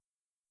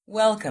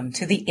Welcome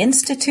to the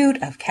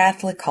Institute of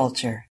Catholic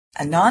Culture,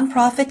 a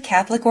nonprofit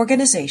Catholic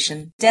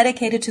organization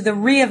dedicated to the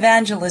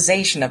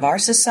re-evangelization of our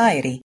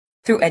society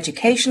through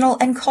educational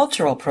and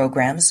cultural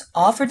programs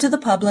offered to the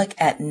public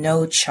at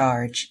no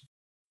charge.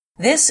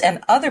 This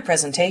and other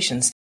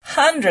presentations,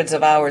 hundreds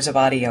of hours of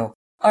audio,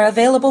 are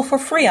available for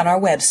free on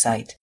our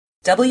website,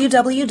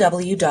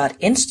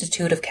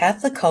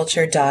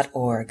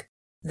 www.instituteofcatholicculture.org.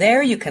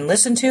 There you can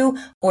listen to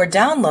or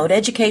download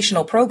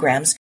educational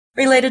programs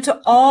related to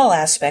all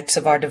aspects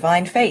of our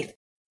divine faith,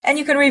 and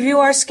you can review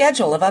our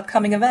schedule of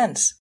upcoming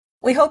events.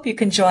 We hope you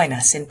can join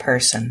us in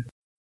person.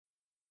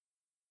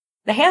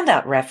 The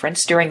handout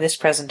reference during this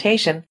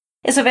presentation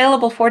is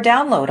available for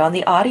download on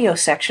the audio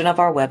section of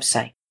our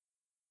website.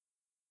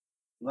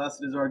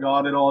 Blessed is our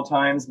God at all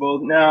times,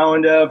 both now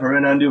and ever,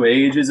 and unto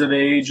ages of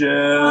ages.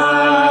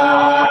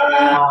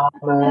 Amen.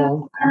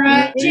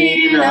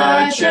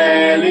 Regina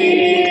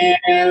Caeli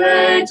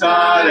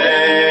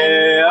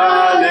Electare,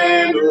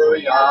 Alleluia.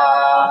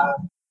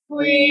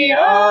 Qui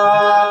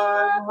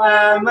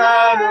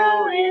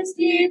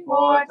amaruisti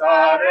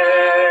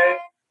portare,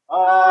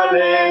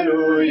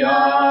 Alleluia.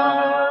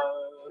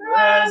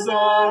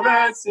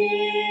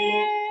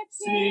 Resurrexit,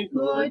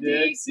 sicut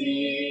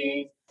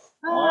dixit,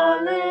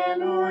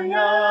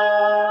 Alleluia.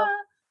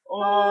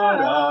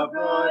 Ora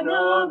pro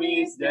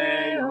nobis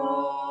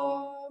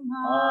Deum,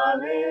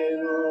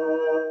 Alleluia.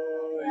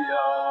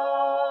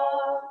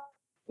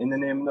 In the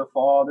name of the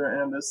Father,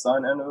 and of the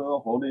Son, and of the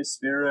Holy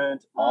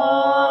Spirit.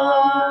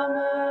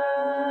 Amen.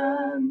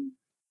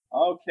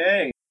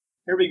 Okay,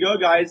 here we go,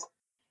 guys.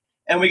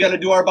 And we got to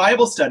do our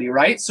Bible study,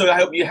 right? So I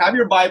hope you have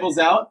your Bibles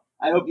out.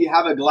 I hope you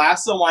have a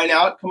glass of wine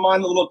out. Come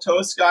on, a little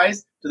toast,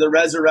 guys, to the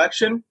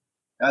resurrection.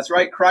 That's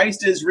right,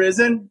 Christ is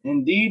risen.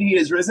 Indeed, he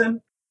is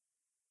risen.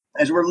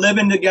 As we're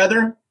living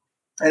together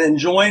and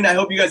enjoying, I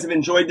hope you guys have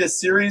enjoyed this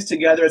series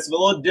together. It's a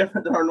little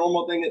different than our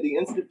normal thing at the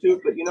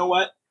Institute, but you know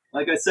what?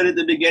 Like I said at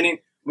the beginning,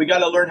 we got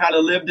to learn how to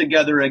live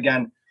together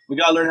again. We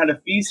got to learn how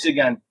to feast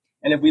again.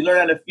 And if we learn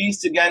how to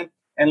feast again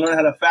and learn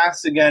how to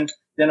fast again,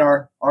 then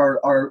our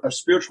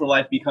spiritual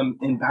life become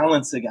in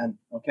balance again,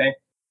 okay?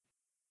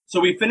 So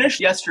we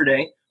finished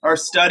yesterday our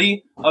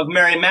study of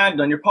Mary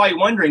Magdalene. You're probably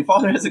wondering,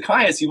 Father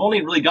Hezekiah, you've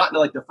only really gotten to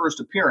like the first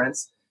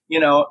appearance, you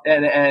know,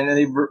 and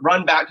they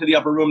run back to the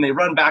upper room. They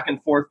run back and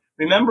forth.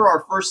 Remember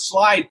our first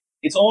slide,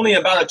 it's only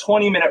about a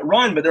 20-minute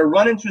run, but they're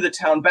running through the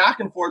town back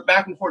and forth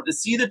to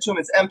see the tomb.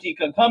 It's empty.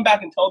 Come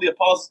back and tell the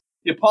apostles.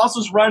 The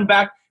apostles run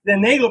back.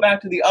 Then they go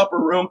back to the upper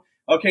room.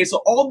 Okay,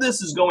 so all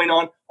this is going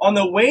on. On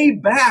the way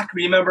back,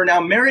 remember now,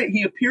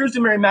 he appears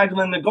to Mary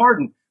Magdalene in the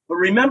garden. But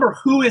remember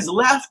who is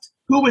left,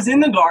 who was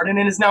in the garden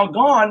and is now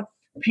gone?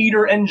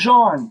 Peter and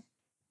John.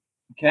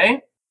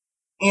 Okay?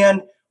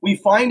 And we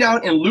find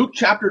out in Luke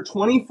chapter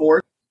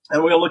 24,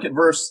 and we're going to look at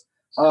verse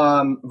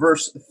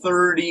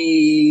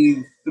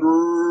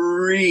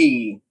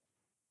 33.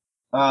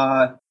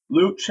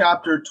 Luke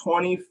chapter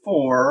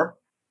 24,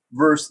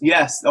 I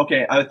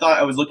thought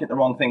I was looking at the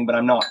wrong thing, but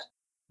I'm not.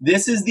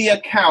 This is the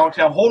account.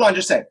 Now, hold on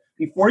just a second.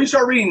 Before you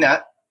start reading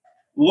that,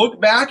 look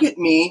back with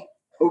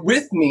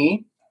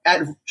me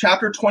at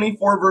chapter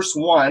 24, verse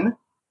 1.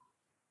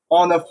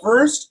 On the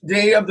first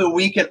day of the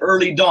week at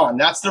early dawn.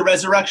 That's the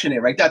resurrection day,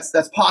 right? That's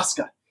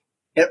Pascha.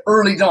 At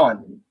early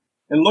dawn.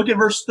 And look at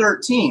verse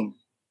 13.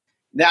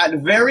 That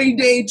very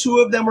day, two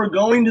of them were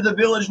going to the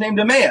village named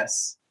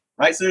Emmaus.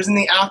 Right? So there's in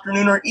the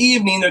afternoon or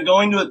evening, they're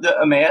going to the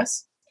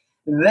Emmaus.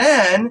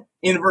 Then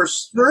in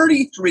verse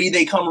 33,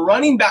 they come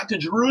running back to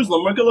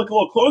Jerusalem. We're going to look a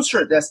little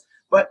closer at this,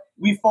 but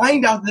we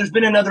find out that there's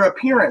been another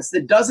appearance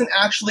that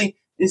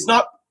is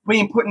not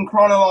being put in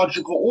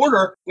chronological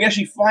order. We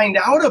actually find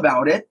out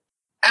about it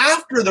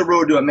after the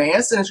road to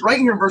Emmaus, and it's right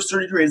here in verse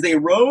 33. As they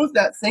rose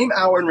that same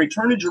hour and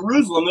returned to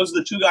Jerusalem, those are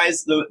the two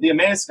guys, the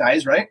Emmaus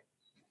guys, right?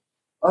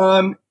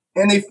 And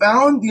they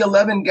found the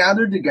 11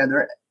 gathered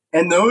together,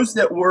 and those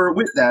that were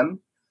with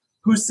them,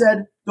 who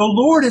said, "The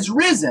Lord is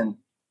risen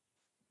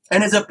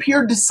and has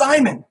appeared to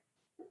Simon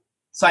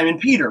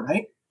Peter,"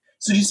 right?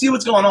 So you see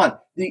what's going on.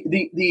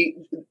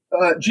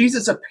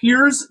 Jesus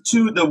appears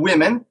to the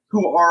women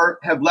who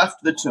have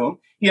left the tomb.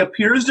 He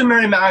appears to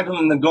Mary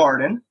Magdalene in the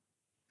garden.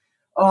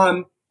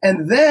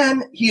 And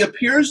then he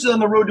appears on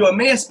the road to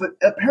Emmaus, but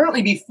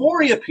apparently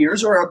before he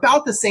appears, or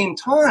about the same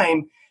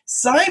time,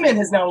 Simon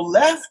has now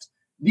left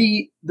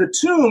the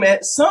tomb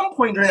at some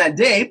point during that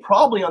day,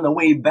 probably on the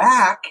way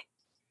back.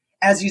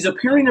 As he's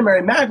appearing to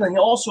Mary Magdalene, he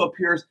also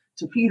appears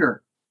to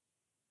Peter.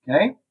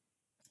 Okay?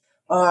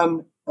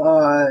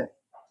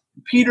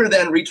 Peter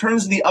then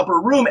returns to the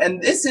upper room,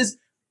 and this is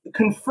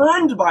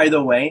confirmed, by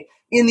the way,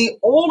 in the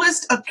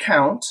oldest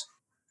account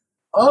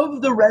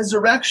of the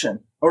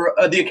resurrection, or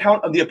the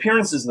account of the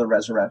appearances of the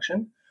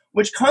resurrection,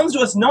 which comes to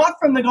us not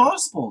from the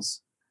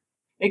Gospels.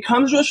 It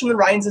comes to us from the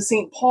writings of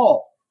St.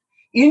 Paul.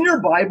 In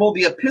your Bible,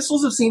 the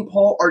epistles of St.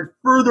 Paul are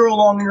further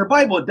along in your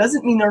Bible. It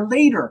doesn't mean they're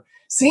later.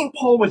 St.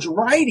 Paul was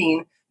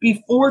writing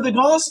before the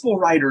Gospel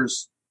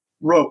writers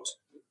wrote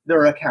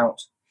their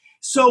account.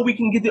 So we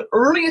can get the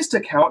earliest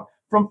account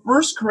from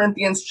 1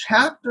 Corinthians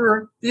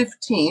chapter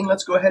 15.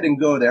 Let's go ahead and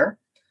go there.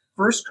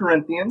 1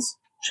 Corinthians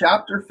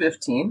chapter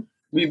 15.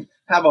 We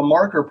have a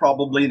marker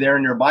probably there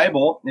in your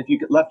Bible, if you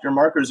left your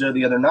markers there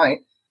the other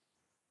night.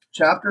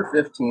 Chapter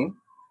 15,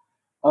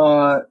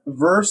 we're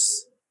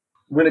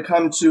going to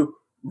come to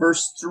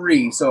verse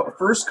 3. So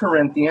 1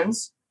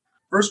 Corinthians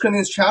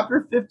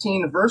chapter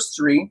 15, verse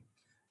 3.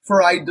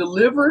 For I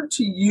delivered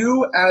to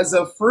you as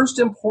of first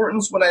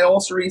importance what I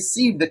also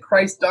received, that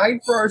Christ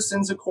died for our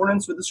sins in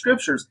accordance with the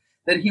Scriptures,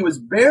 that he was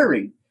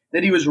buried,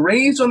 that he was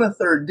raised on the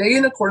third day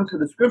in accordance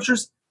with the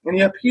Scriptures, and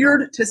he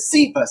appeared to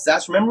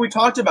Cephas. Remember we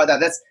talked about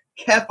that. That's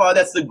Kepha.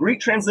 That's the Greek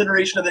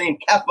transliteration of the name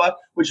Kepha,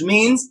 which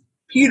means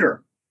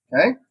Peter,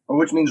 okay? Or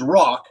which means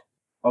rock,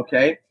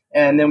 okay?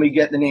 And then we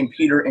get the name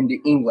Peter into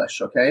English,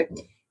 okay?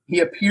 He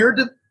appeared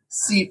to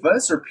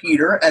Cephas, or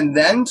Peter, and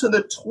then to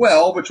the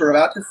 12, which we're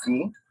about to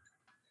see.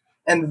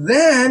 And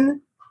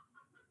then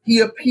he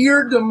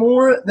appeared to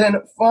more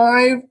than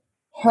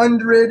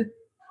 500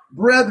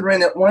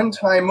 brethren at one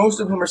time, most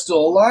of whom are still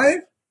alive,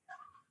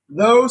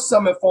 though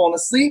some have fallen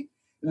asleep.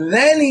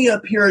 Then he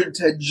appeared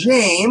to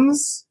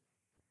James,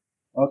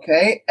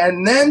 okay,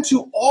 and then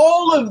to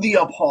all of the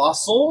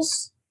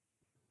apostles,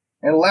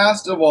 and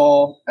last of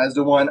all, as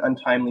the one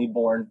untimely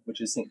born,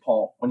 which is St.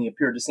 Paul, when he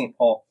appeared to St.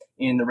 Paul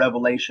in the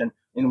Revelation,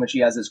 in which he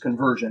has his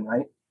conversion,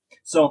 right?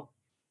 So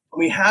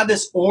we have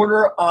this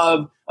order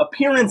of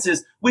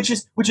appearances, which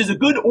is a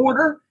good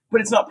order, but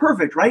it's not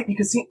perfect, right?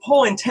 Because St.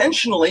 Paul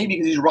intentionally,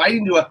 because he's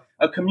writing to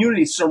a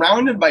community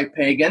surrounded by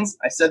pagans,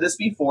 I said this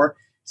before,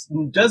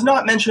 does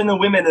not mention the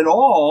women at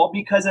all,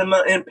 because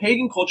in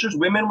pagan cultures,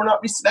 women were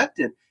not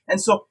respected. And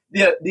so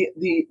the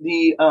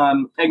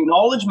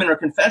acknowledgement or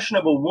confession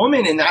of a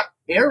woman in that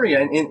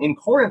area, in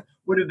Corinth,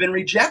 would have been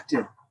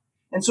rejected.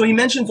 And so he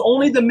mentions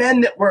only the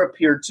men that were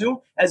appeared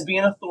to as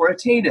being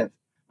authoritative.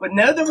 But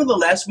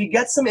nevertheless, we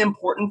get some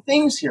important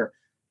things here.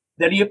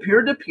 That he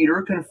appeared to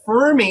Peter,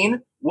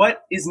 confirming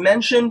what is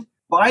mentioned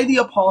by the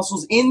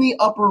apostles in the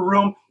upper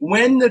room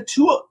when the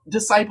two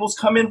disciples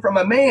come in from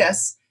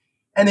Emmaus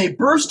and they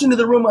burst into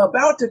the room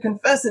about to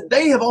confess that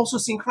they have also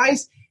seen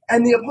Christ.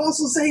 And the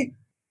apostles say,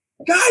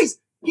 guys,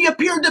 he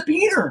appeared to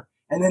Peter.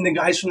 And then the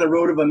guys from the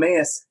road of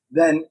Emmaus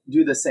then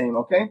do the same,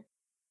 okay?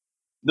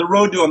 The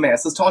road to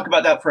Emmaus. Let's talk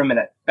about that for a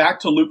minute.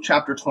 Back to Luke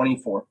chapter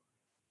 24.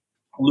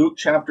 Luke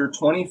chapter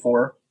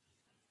 24,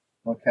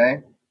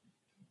 okay?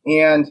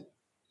 And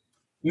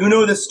you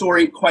know this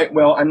story quite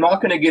well. I'm not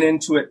going to get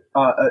into it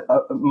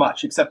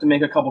much, except to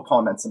make a couple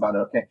comments about it,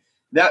 okay?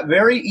 That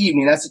very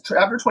evening, that's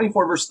chapter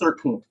 24, verse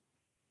 13.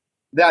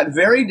 That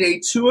very day,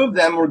 two of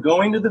them were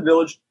going to the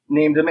village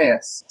named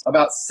Emmaus,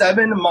 about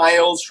 7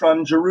 miles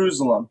from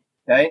Jerusalem,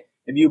 okay?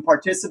 If you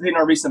participate in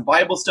our recent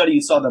Bible study,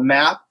 you saw the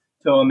map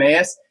to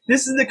Emmaus.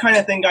 This is the kind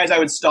of thing, guys, I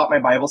would stop my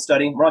Bible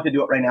study. We're not going to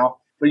do it right now.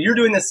 But you're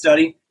doing this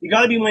study, you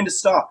got to be willing to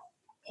stop.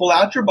 Pull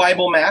out your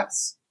Bible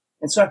maps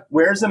and start,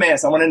 where's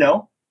Emmaus? I want to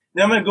know.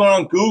 Then I'm going to go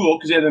on Google,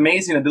 because you have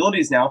amazing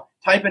abilities now.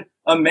 Type in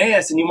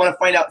Emmaus, and you want to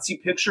find out, see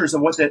pictures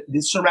of what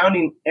the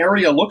surrounding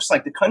area looks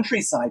like, the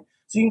countryside.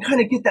 So you can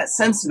kind of get that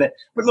sense of it.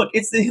 But look,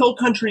 it's the hill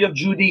country of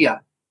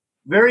Judea.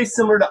 Very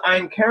similar to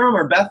Ein Kerem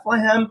or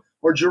Bethlehem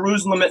or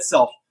Jerusalem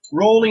itself.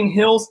 Rolling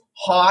hills,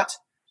 hot,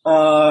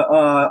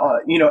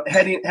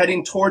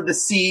 heading toward the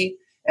sea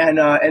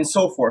and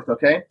so forth,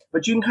 okay?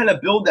 But you can kind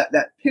of build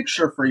that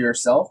picture for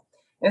yourself.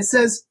 And it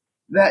says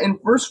that in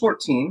verse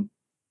 14,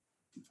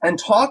 and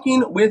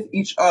talking with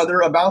each other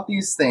about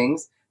these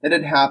things that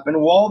had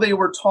happened, while they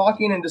were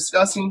talking and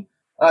discussing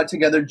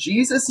together,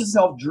 Jesus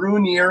himself drew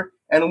near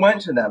and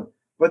went to them,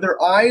 but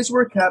their eyes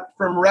were kept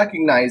from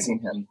recognizing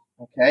him,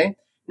 okay?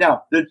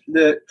 Now,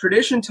 the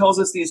tradition tells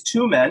us these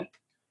two men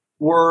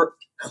were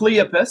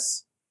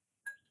Cleopas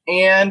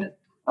and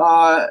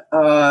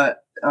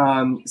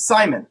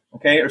Simon,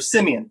 okay, or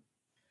Simeon.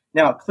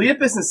 Now,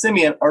 Cleopas and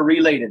Simeon are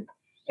related.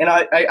 And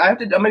I'm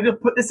going to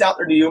put this out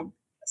there to you.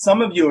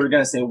 Some of you are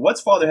going to say,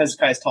 what's Father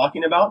Hezekiah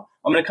talking about?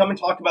 I'm going to come and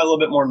talk about it a little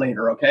bit more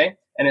later, okay?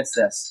 And it's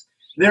this.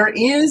 There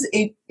is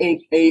a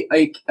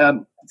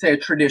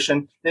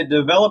tradition that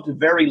developed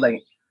very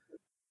late,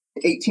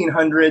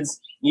 1800s,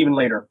 even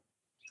later,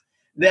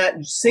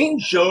 that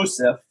St.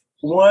 Joseph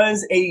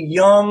was a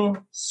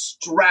young,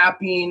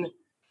 strapping,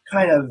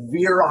 kind of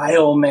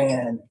virile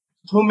man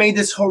who made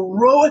this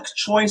heroic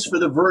choice for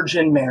the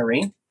Virgin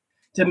Mary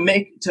to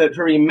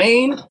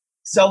remain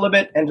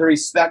celibate and to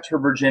respect her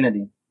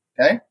virginity.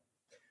 Okay?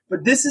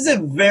 But this is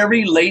a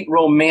very late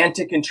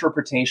romantic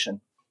interpretation.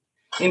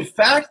 In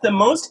fact, the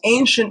most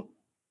ancient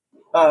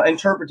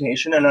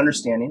interpretation and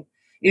understanding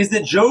is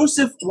that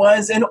Joseph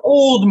was an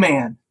old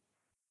man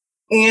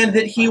and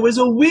that he was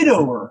a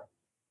widower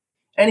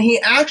and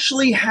he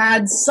actually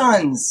had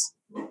sons.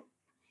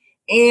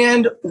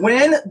 And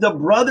when the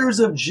brothers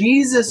of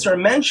Jesus are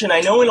mentioned, I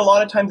know in a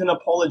lot of times in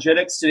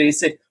apologetics today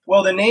say,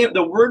 well,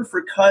 the word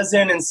for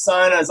cousin and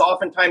son is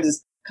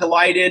oftentimes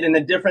collided and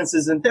the difference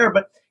isn't there.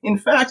 But in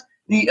fact,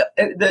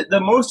 the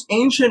most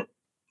ancient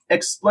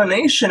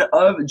explanation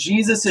of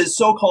Jesus'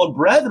 so-called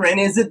brethren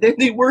is that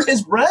they were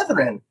his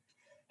brethren,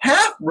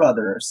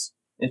 half-brothers,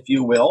 if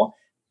you will,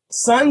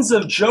 sons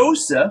of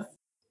Joseph,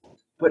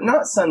 but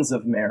not sons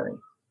of Mary.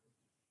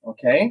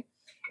 Okay?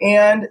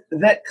 And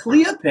that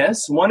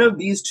Cleopas, one of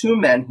these two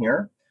men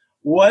here,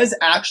 was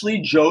actually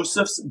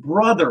Joseph's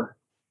brother.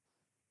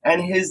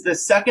 And the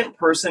second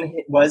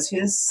person was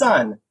his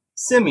son,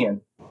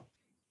 Simeon.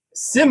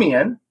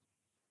 Simeon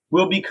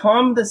will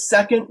become the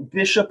second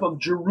bishop of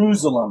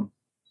Jerusalem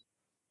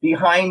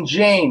behind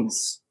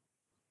James.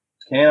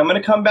 Okay, I'm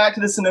going to come back to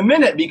this in a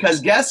minute,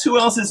 because guess who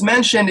else is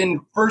mentioned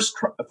in First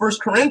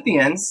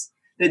Corinthians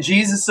that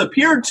Jesus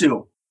appeared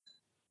to?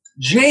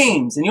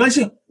 James. And you might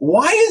say,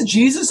 why is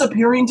Jesus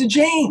appearing to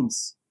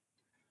James?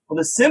 Well,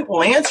 the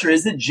simple answer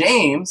is that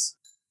James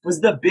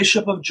was the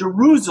bishop of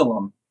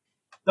Jerusalem,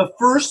 the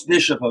first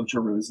bishop of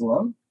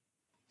Jerusalem.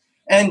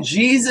 And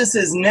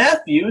Jesus'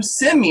 nephew,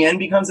 Simeon,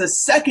 becomes a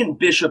second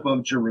bishop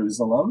of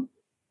Jerusalem.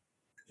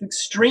 It's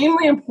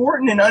extremely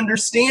important in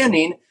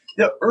understanding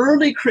the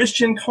early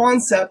Christian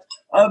concept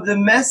of the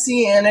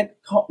messianic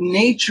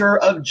nature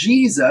of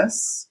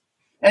Jesus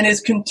and his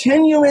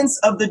continuance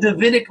of the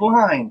Davidic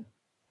line,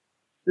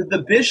 that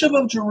the bishop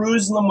of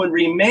Jerusalem would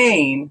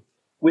remain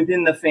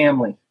within the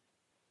family.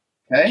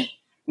 Okay?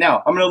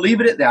 Now, I'm going to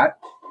leave it at that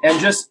and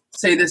just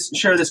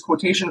share this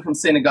quotation from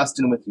St.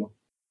 Augustine with you.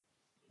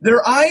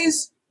 Their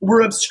eyes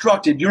were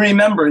obstructed. You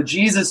remember,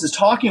 Jesus is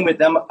talking with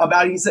them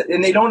about,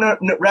 and they don't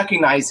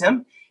recognize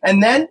him.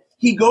 And then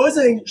he goes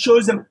and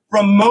shows them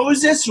from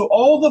Moses to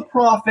all the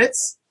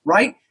prophets,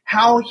 right,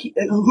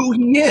 who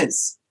he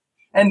is.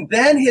 And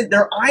then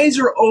their eyes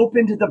are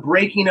open to the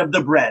breaking of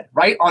the bread,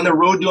 right, on the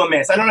road to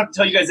Emmaus. I don't have to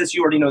tell you guys this.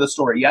 You already know the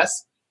story,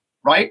 yes?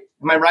 Right?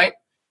 Am I right?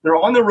 They're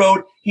on the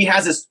road. He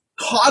has this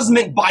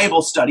cosmic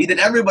Bible study that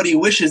everybody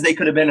wishes they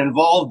could have been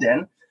involved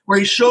in, where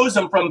he shows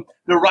them from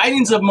the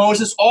writings of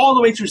Moses all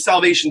the way through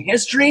salvation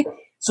history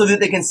so that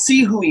they can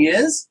see who he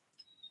is.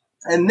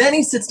 And then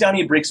he sits down,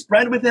 he breaks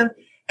bread with them,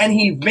 and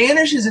he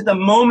vanishes at the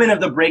moment of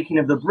the breaking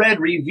of the bread,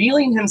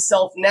 revealing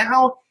himself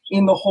now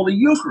in the Holy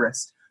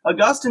Eucharist.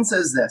 Augustine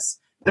says this: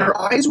 their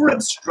eyes were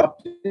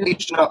obstructed, they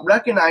should not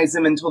recognize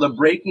him until the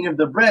breaking of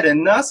the bread,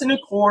 and thus in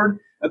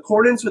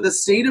accordance with the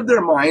state of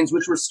their minds,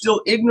 which were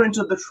still ignorant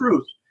of the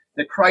truth,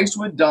 that Christ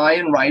would die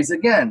and rise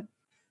again.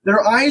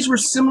 Their eyes were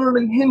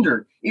similarly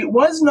hindered. It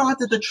was not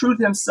that the truth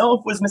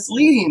himself was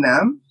misleading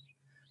them,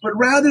 but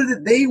rather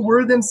that they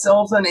were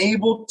themselves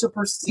unable to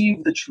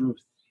perceive the truth.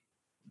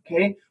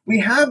 Okay? We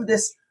have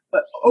this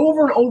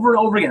over and over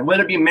and over again,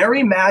 whether it be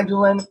Mary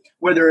Magdalene,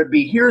 whether it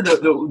be here,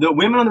 the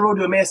women on the road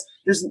to Emmaus,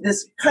 there's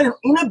this kind of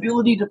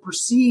inability to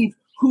perceive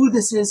who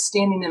this is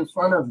standing in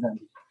front of them.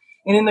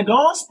 And in the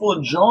Gospel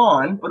of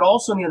John, but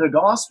also in the other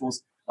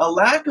Gospels, a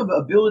lack of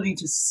ability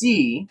to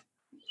see,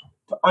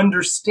 to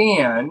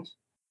understand,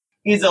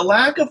 is a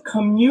lack of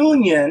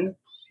communion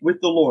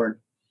with the Lord.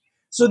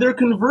 So their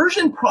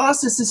conversion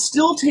process is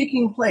still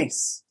taking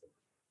place.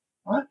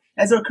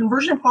 As our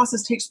conversion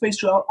process takes place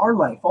throughout our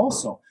life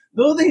also.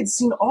 Though they had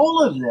seen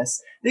all of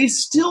this, they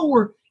still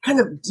were kind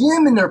of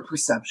dim in their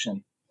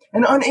perception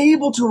and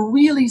unable to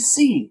really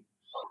see.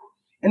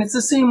 And it's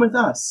the same with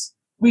us.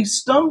 We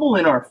stumble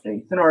in our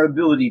faith and our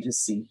ability to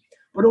see.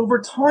 But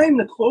over time,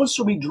 the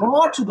closer we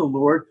draw to the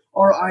Lord,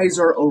 our eyes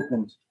are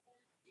opened.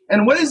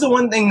 And what is the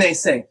one thing they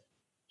say?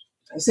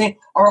 They say,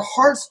 our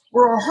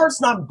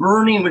hearts not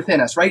burning within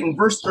us, right? In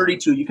verse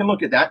 32, you can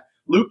look at that.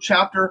 Luke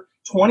chapter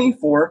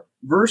 24,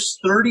 verse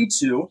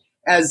 32,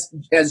 as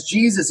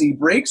Jesus, he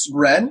breaks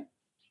bread,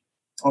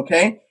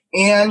 okay?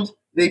 And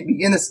they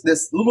begin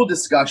this little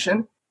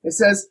discussion. It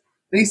says,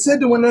 they said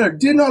to one another,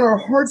 did not our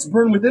hearts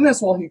burn within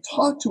us while he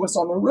talked to us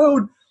on the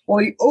road,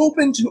 while he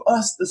opened to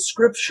us the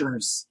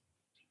scriptures?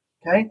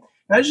 Okay?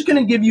 Now I'm just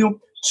going to give you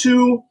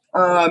two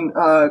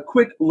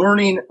quick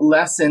learning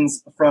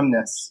lessons from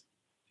this.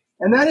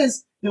 And that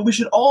is that we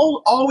should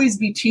always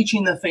be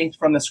teaching the faith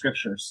from the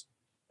scriptures.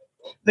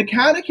 The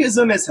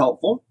catechism is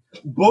helpful.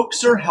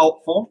 Books are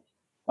helpful.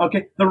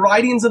 Okay, the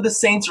writings of the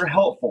saints are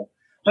helpful.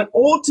 But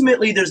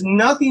ultimately, there's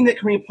nothing that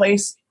can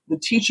replace the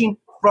teaching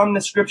from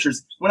the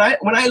scriptures. When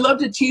I love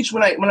to teach,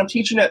 when I'm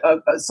teaching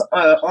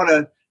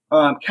on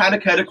a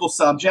catechetical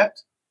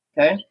subject,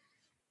 okay,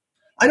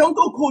 I don't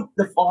go quote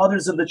the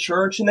fathers of the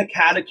church and the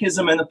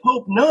catechism and the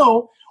Pope.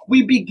 No,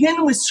 we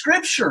begin with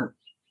scripture.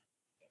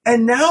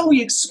 And now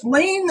we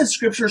explain the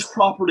scriptures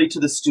properly to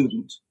the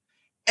student.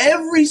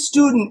 Every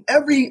student,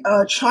 every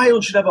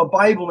child should have a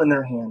Bible in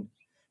their hand.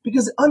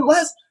 Because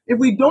if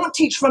we don't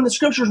teach from the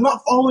scriptures,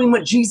 not following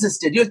what Jesus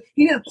did.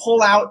 He didn't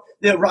pull out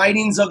the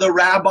writings of the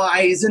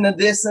rabbis and the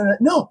this and that.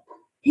 No,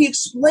 he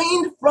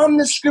explained from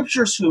the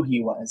scriptures who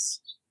he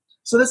was.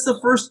 So that's the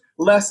first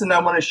lesson I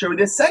want to show you.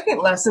 The second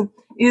lesson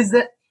is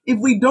that if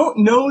we don't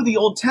know the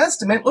Old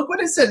Testament, look what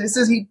it says. It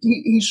says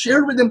he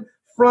shared with them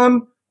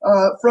from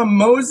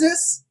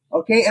Moses,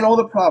 okay, and all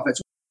the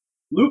prophets.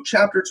 Luke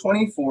chapter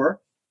 24,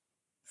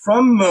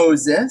 from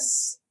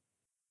Moses,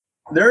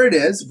 there it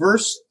is,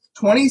 verse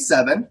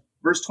 27,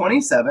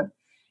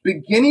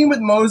 beginning with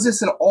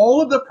Moses and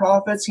all of the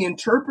prophets, he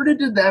interpreted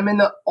to them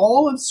in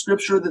all of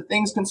Scripture the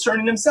things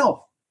concerning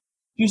himself.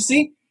 You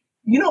see,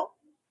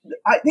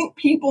 I think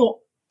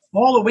people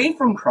fall away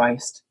from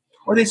Christ,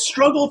 or they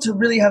struggle to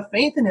really have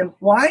faith in him.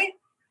 Why?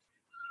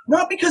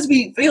 Not because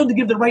we failed to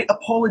give the right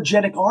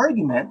apologetic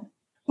argument,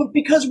 but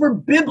because we're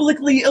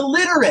biblically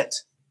illiterate.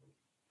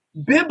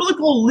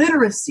 Biblical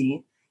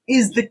literacy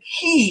is the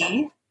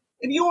key.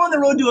 If you were on the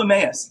road to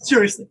Emmaus,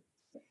 seriously,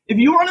 if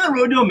you were on the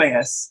road to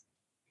Emmaus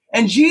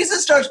and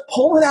Jesus starts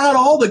pulling out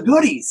all the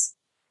goodies,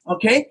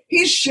 okay?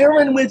 He's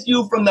sharing with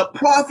you from the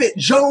prophet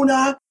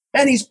Jonah,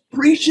 and he's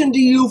preaching to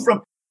you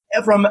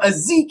from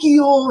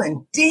Ezekiel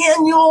and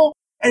Daniel,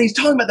 and he's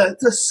talking about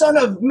the Son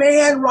of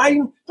Man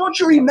riding. Don't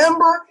you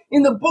remember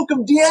in the book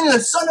of Daniel, the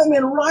Son of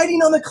Man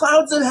riding on the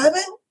clouds of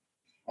heaven?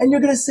 And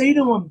you're going to say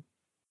to him,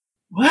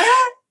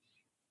 what?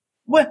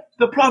 What?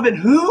 The prophet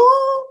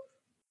who?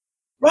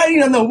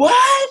 Riding on the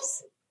what?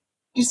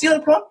 Do you see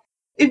the problem?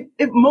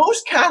 If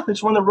most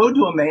Catholics were on the road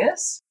to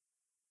Emmaus,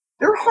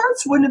 their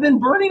hearts wouldn't have been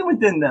burning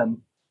within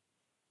them.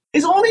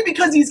 It's only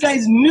because these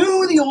guys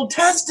knew the Old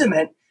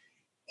Testament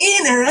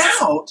in and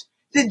out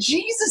that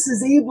Jesus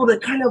is able to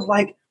kind of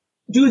like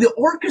do the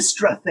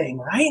orchestra thing,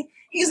 right?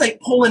 He's like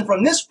pulling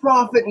from this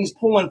prophet, and he's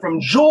pulling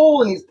from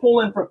Joel, and he's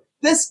pulling from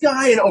this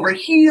guy and over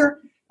here.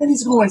 And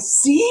he's going,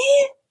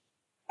 see?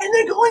 And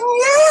they're going,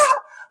 yeah,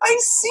 I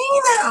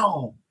see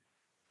now.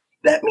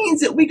 That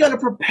means that we got to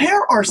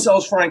prepare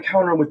ourselves for our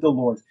encounter with the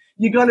Lord.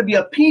 You got to be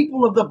a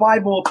people of the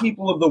Bible, a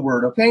people of the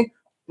Word, okay?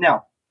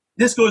 Now,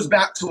 this goes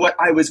back to what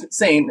I was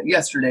saying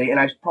yesterday, and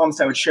I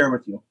promised I would share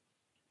with you.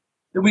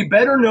 That we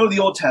better know the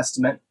Old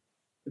Testament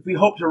if we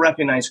hope to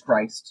recognize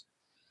Christ.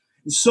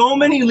 So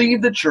many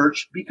leave the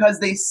church because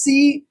they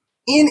see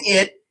in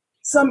it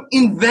some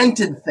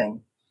invented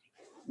thing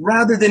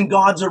rather than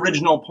God's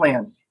original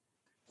plan.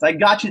 So I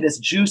got you this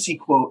juicy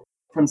quote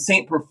from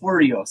St.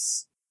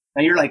 Porphyrios.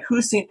 Now you're like,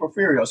 who's St.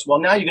 Porphyrios? Well,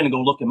 now you're going to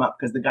go look him up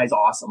because the guy's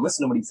awesome.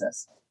 Listen to what he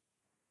says.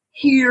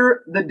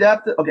 Here,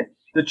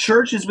 the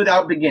church is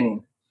without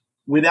beginning,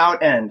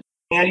 without end,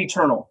 and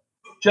eternal.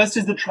 Just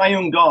as the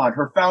triune God,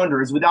 her founder,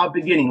 is without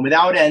beginning,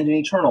 without end, and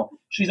eternal.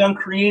 She's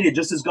uncreated,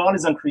 just as God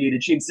is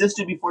uncreated. She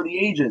existed before the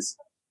ages,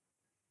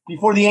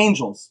 before the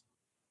angels,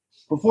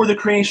 before the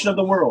creation of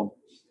the world,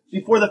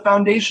 before the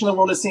foundation of the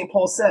world, as St.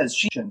 Paul says.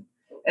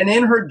 And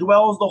in her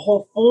dwells the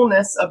whole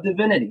fullness of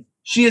divinity.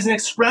 She is an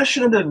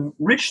expression of the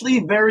richly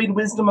varied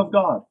wisdom of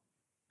God.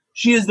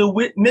 She is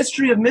the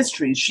mystery of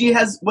mysteries. She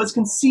was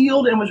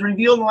concealed and was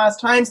revealed in the last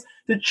times.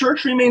 The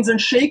church remains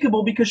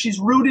unshakable because she's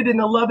rooted in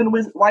the love and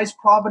wise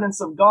providence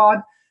of God.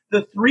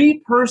 The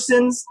three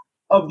persons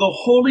of the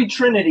Holy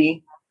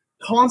Trinity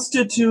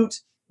constitute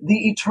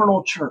the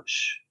eternal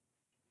church.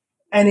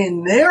 And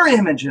in their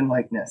image and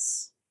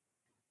likeness,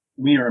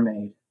 we are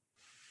made.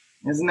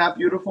 Isn't that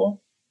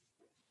beautiful?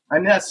 I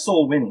mean, that's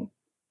soul winning.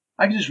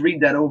 I can just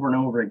read that over and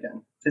over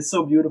again. It's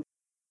so beautiful.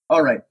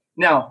 All right.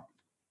 Now,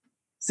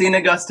 St.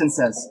 Augustine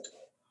says,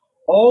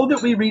 all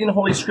that we read in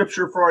Holy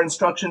Scripture for our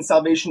instruction and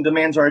salvation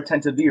demands our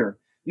attentive ear.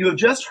 You have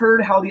just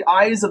heard how the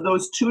eyes of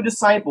those two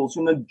disciples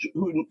whom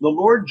the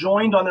Lord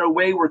joined on their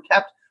way were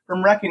kept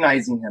from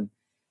recognizing him.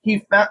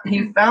 He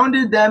found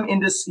them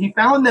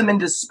in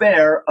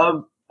despair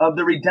of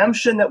the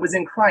redemption that was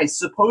in Christ,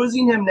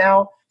 supposing him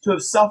now to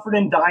have suffered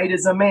and died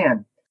as a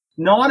man,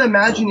 not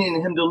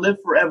imagining him to live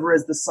forever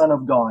as the Son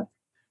of God.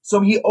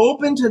 So he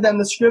opened to them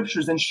the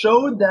Scriptures and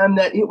showed them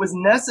that it was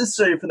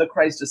necessary for the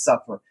Christ to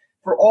suffer,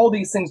 for all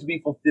these things to be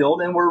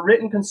fulfilled, and were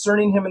written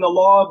concerning him in the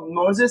law of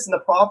Moses and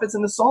the prophets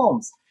and the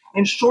Psalms.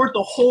 In short,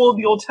 the whole of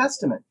the Old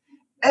Testament.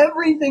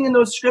 Everything in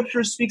those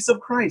Scriptures speaks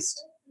of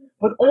Christ,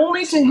 but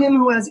only to him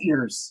who has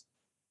ears.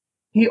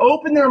 He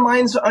opened their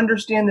minds to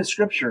understand the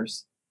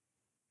Scriptures.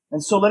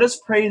 And so let us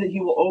pray that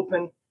he will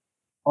open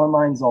our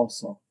minds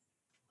also.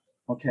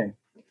 Okay.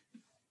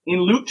 In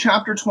Luke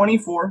chapter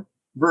 24,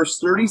 verse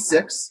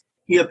 36,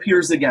 he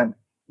appears again.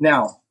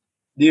 Now,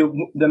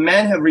 the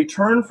men have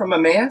returned from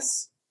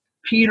Emmaus.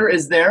 Peter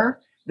is there.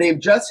 They've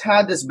just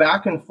had this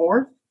back and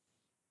forth.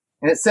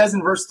 And it says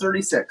in verse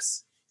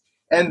 36,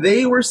 and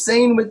they were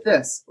saying with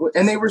this,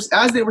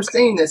 as they were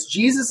saying this,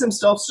 Jesus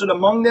himself stood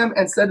among them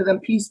and said to them,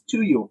 peace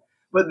to you.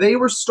 But they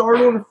were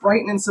startled and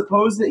frightened and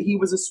supposed that he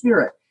was a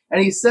spirit.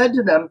 And he said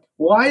to them,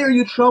 why are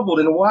you troubled?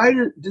 And why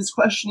does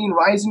questioning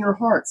rise in your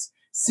hearts?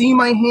 See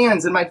my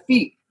hands and my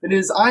feet, that it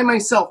is I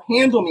myself.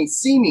 Handle me,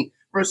 see me,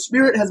 for a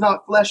spirit has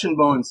not flesh and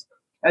bones,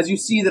 as you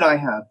see that I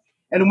have.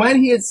 And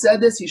when he had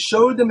said this, he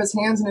showed them his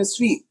hands and his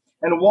feet.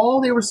 And while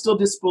they were still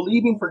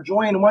disbelieving for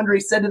joy and wonder, he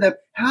said to them,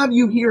 have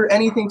you here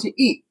anything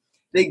to eat?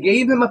 They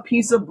gave him a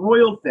piece of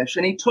broiled fish,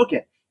 and he took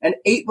it and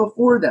ate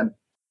before them.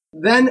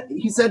 Then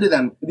he said to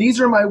them, these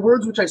are my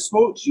words which I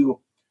spoke to you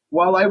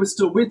while I was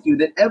still with you,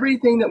 that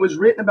everything that was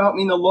written about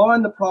me in the law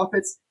and the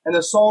prophets and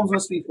the Psalms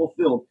must be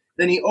fulfilled.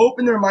 Then he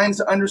opened their minds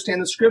to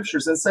understand the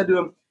Scriptures and said to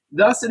them,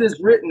 thus it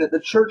is written that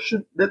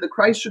the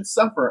Christ should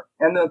suffer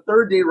and the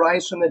third day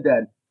rise from the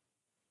dead,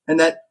 and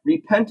that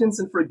repentance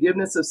and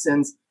forgiveness of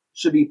sins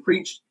should be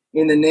preached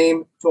in the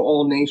name to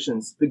all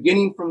nations,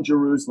 beginning from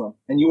Jerusalem.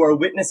 And you are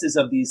witnesses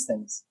of these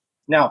things.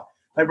 Now,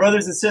 my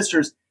brothers and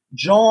sisters,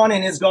 John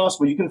in his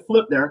gospel, you can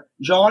flip there.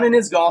 John in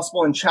his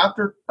gospel in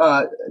chapter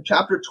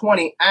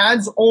 20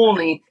 adds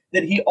only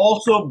that he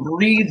also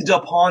breathed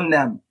upon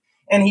them.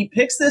 And he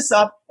picks this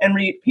up and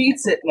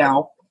repeats it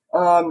now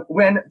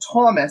when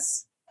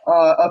Thomas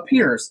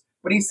appears.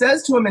 But he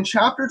says to him in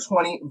chapter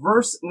 20,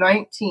 verse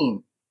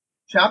 19,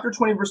 chapter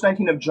 20, verse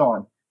 19 of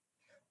John,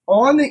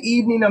 on the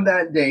evening of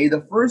that day,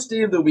 the first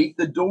day of the week,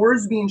 the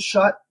doors being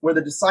shut where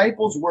the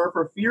disciples were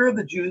for fear of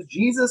the Jews,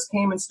 Jesus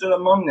came and stood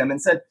among them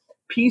and said,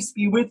 peace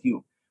be with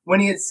you. When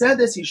he had said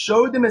this, he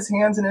showed them his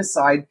hands and his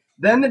side.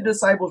 Then the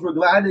disciples were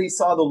glad that he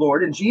saw the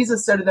Lord. And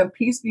Jesus said to them,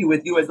 peace be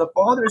with you. As the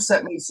Father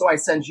sent me, so I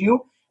send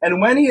you.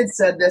 And when he had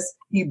said this,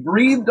 he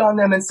breathed on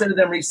them and said to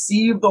them,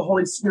 receive the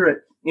Holy Spirit.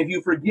 If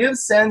you forgive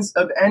sins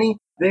of any,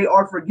 they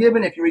are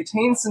forgiven. If you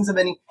retain sins of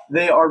any,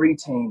 they are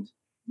retained.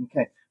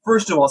 Okay.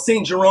 First of all,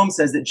 St. Jerome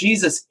says that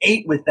Jesus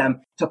ate with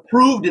them to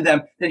prove to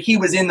them that he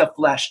was in the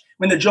flesh.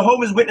 When the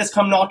Jehovah's Witness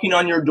come knocking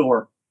on your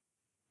door,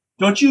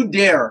 don't you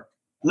dare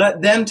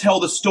let them tell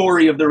the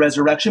story of the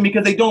resurrection,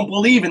 because they don't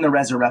believe in the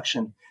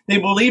resurrection. They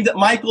believe that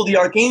Michael the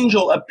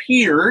archangel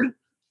appeared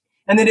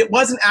and that it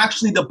wasn't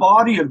actually the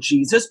body of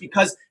Jesus,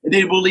 because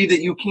they believe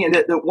that you can't,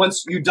 that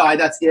once you die,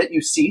 that's it,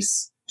 you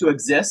cease to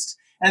exist.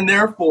 And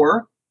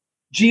therefore,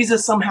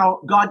 Jesus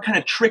somehow, God kind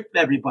of tricked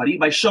everybody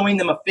by showing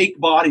them a fake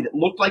body that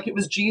looked like it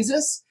was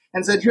Jesus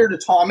and said, here to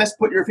Thomas,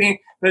 put your finger.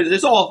 But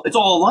it's all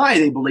a lie,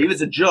 they believe.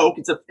 It's a joke.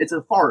 It's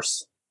a farce.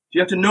 So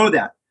you have to know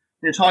that.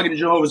 When you're talking to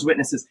Jehovah's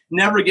Witnesses,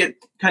 never get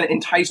kind of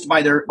enticed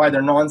by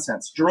their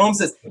nonsense. Jerome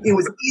says, it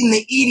was in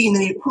the eating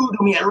that he proved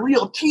to me had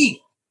real teeth.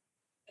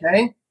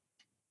 Okay?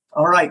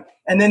 All right.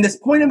 And then this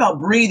point about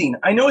breathing,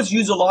 I know it's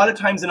used a lot of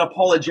times in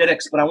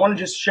apologetics, but I want to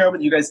just share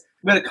with you guys,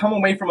 we're going to come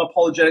away from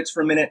apologetics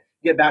for a minute,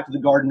 get back to the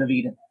Garden of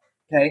Eden.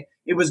 Okay?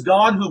 It was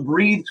God who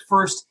breathed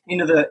first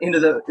into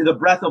the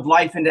breath of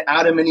life into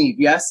Adam and Eve.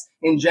 Yes?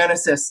 In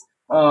Genesis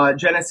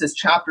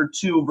chapter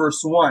 2,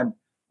 verse 1.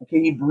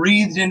 Okay? He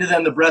breathed into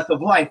them the breath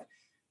of life.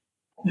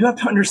 You have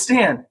to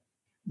understand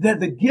that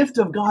the gift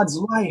of God's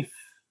life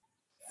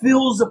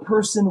fills a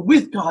person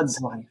with God's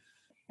life.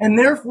 And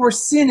therefore,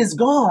 sin is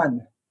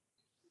gone.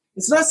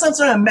 It's not some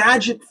sort of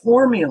magic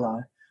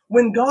formula.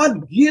 When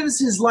God gives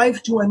his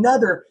life to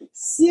another,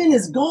 sin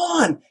is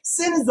gone.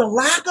 Sin is the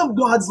lack of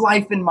God's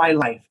life in my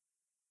life.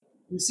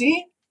 You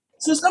see?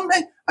 So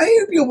sometimes I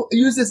hear people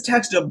use this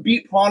text to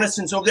beat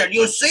Protestants over there.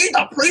 You see,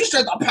 the priest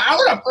has the power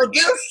to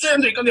forgive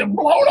sins because they're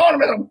blown on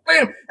him and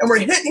bam, and we're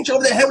hitting each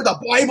over the head with the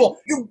Bible.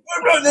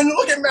 Then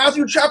look at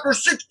Matthew chapter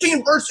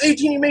 16, verse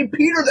 18. He made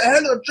Peter the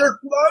head of the church.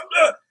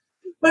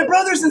 My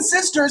brothers and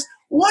sisters,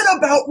 what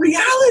about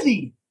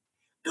reality?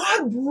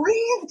 God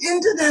breathed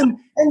into them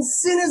and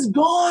sin is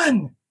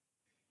gone.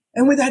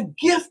 And with that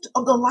gift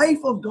of the life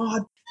of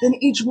God, then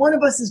each one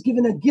of us is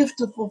given a gift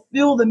to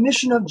fulfill the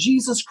mission of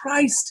Jesus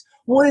Christ.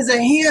 One is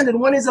a hand and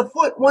one is a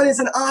foot, one is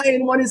an eye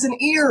and one is an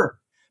ear.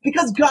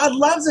 Because God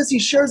loves us, he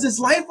shares his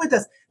life with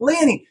us.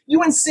 Lanny,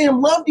 you and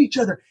Sam loved each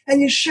other and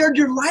you shared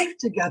your life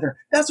together.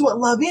 That's what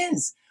love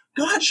is.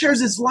 God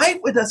shares his life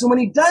with us, and when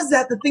he does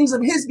that, the things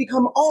of his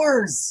become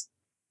ours.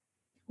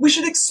 We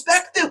should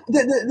expect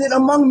that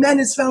among men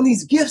is found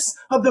these gifts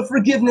of the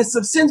forgiveness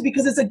of sins,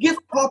 because it's a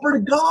gift proper to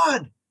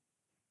God.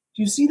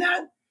 Do you see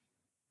that?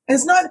 And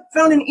it's not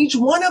found in each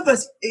one of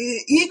us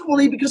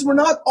equally, because we're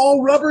not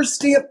all rubber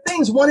stamp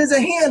things. One is a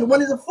hand,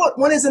 one is a foot,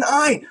 one is an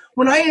eye.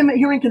 When I am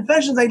hearing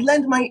confessions, I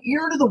lend my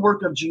ear to the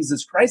work of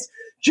Jesus Christ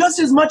just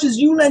as much as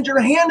you lend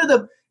your hand to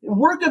the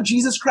work of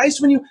Jesus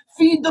Christ when you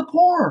feed the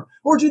poor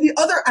or do the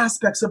other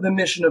aspects of the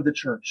mission of the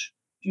church.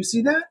 Do you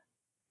see that?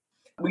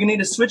 We're going to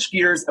need to switch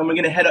gears, and we're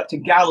going to head up to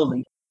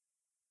Galilee.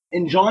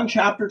 In John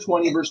chapter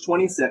 20, verse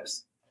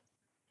 26,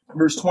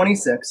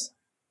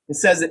 it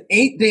says that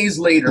 8 days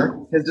later,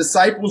 his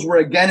disciples were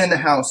again in the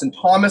house, and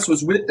Thomas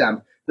was with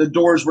them. The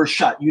doors were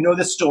shut. You know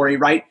the story,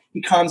 right?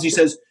 He comes, he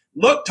says,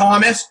 look,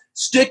 Thomas,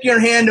 stick your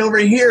hand over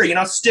here.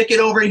 Stick it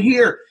over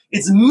here.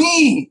 It's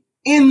me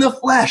in the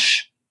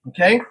flesh.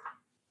 Okay?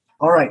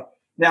 All right.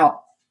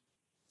 Now,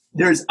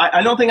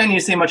 I don't think I need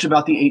to say much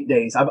about the 8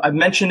 days. I've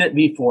mentioned it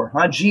before.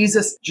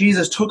 Jesus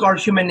took our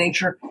human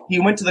nature. He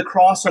went to the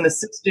cross on the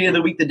 6th day of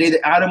the week, the day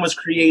that Adam was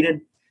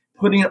created,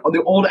 putting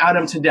the old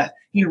Adam to death.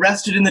 He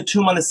rested in the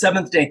tomb on the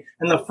 7th day.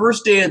 And the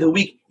first day of the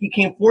week, he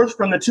came forth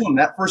from the tomb,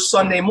 that first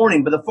Sunday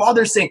morning. But the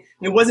Father's saying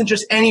it wasn't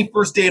just any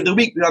first day of the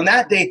week, but on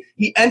that day,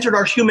 he entered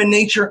our human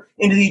nature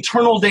into the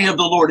eternal day of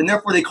the Lord. And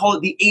therefore, they call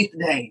it the 8th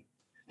day,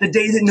 the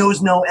day that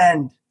knows no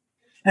end.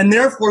 And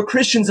therefore,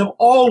 Christians have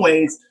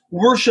always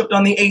worshipped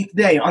on the 8th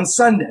day, on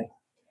Sunday,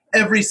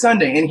 every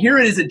Sunday. And here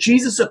it is that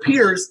Jesus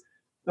appears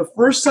the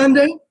first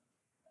Sunday,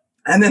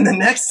 and then the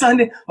next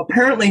Sunday.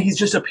 Apparently, he's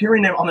just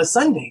appearing on the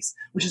Sundays,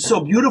 which is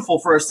so beautiful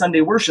for our Sunday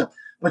worship.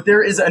 But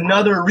there is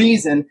another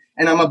reason,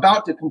 and I'm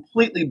about to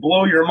completely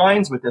blow your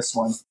minds with this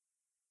one,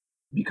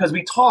 because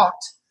we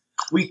talked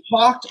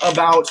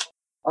about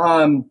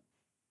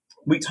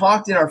we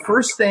talked in our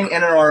first thing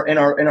and in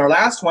our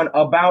last one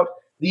about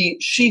the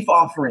sheaf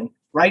offering,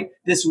 right?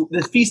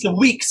 The Feast of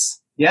Weeks.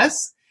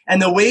 Yes?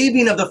 And the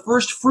waving of the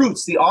first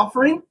fruits, the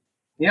offering.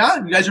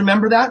 Yeah? You guys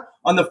remember that?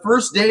 On the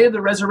first day of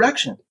the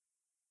resurrection.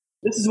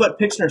 This is what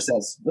Pixner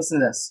says. Listen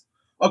to this.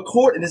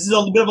 This is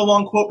a bit of a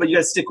long quote, but you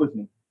guys stick with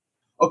me.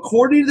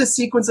 According to the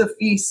sequence of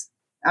feasts,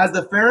 as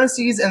the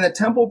Pharisees and the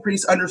temple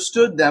priests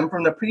understood them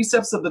from the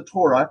precepts of the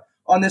Torah,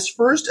 on this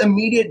first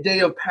immediate day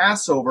of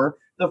Passover,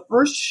 the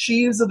first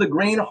sheaves of the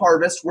grain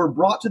harvest were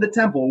brought to the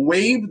temple,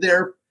 waved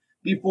there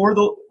before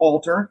the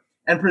altar,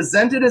 and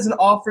presented as an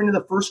offering of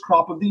the first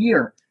crop of the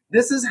year.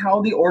 This is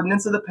how the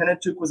ordinance of the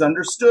Pentateuch was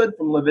understood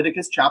from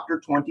Leviticus chapter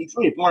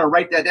 23. If you want to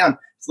write that down,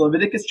 it's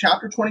Leviticus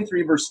chapter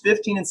 23, verse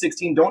 15 and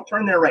 16. Don't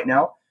turn there right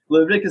now.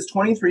 Leviticus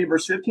 23,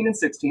 verse 15 and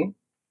 16.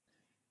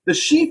 The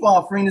sheaf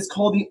offering is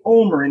called the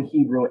Omer in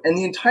Hebrew, and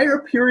the entire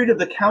period of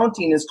the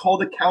counting is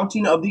called the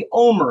counting of the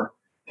Omer.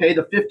 Okay,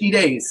 the 50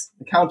 days,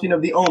 the counting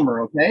of the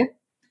Omer, okay?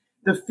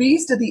 The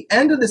feast at the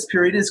end of this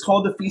period is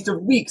called the Feast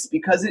of Weeks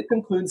because it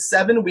concludes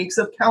 7 weeks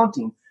of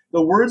counting.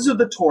 The words of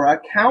the Torah,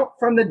 count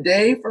from the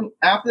day from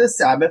after the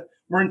Sabbath,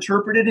 were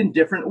interpreted in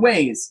different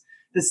ways.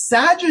 The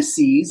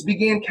Sadducees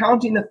began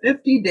counting the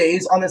 50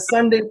 days on the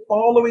Sunday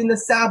following the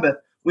Sabbath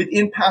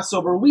within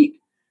Passover week.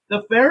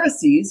 The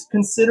Pharisees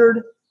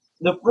considered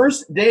the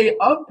first day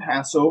of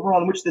Passover,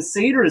 on which the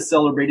Seder is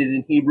celebrated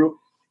in Hebrew,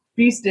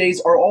 feast days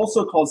are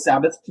also called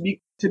Sabbaths, to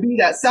be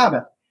that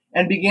Sabbath,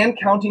 and began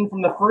counting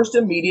from the first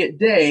immediate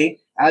day,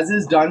 as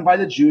is done by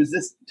the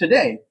Jews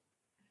today.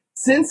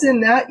 Since in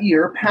that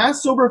year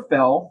Passover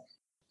fell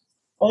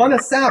on a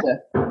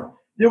Sabbath,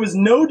 there was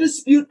no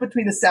dispute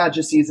between the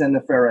Sadducees and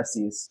the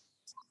Pharisees.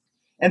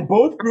 And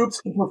both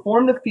groups could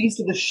perform the feast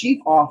of the sheaf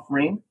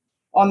offering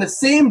on the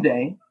same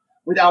day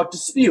without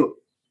dispute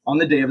on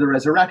the day of the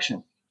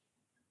resurrection.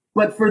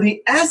 But for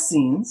the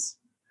Essenes,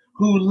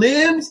 who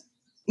lived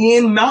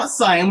in Mount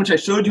Zion, which I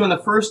showed you on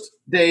the first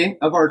day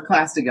of our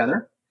class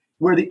together,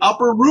 where the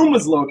upper room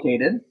was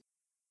located,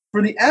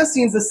 for the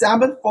Essenes, the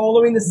Sabbath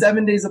following the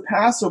 7 days of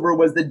Passover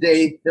was the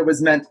day that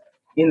was meant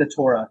in the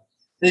Torah.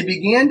 They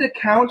began to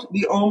count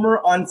the Omer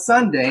on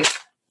Sunday,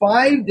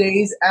 5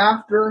 days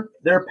after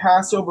their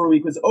Passover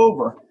week was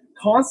over.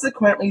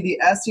 Consequently, the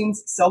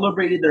Essenes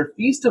celebrated their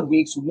Feast of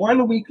Weeks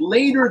 1 week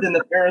later than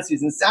the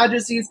Pharisees and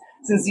Sadducees.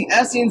 Since the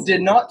Essenes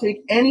did not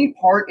take any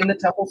part in the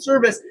temple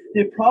service,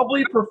 they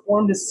probably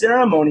performed a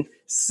ceremony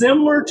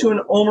similar to an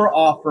Omer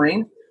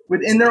offering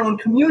within their own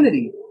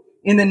community.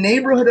 In the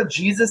neighborhood of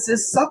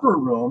Jesus' supper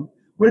room,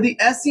 where the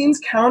Essenes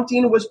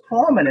counting was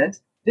prominent,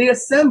 they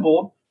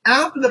assembled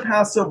after the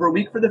Passover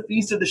week for the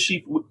Feast of the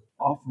Sheaf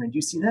offering. Do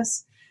you see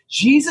this?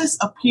 Jesus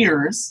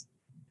appears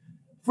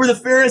for the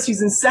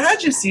Pharisees and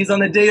Sadducees on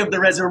the day of the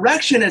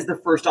resurrection as the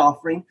first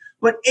offering,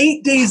 but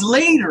 8 days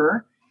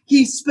later,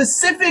 he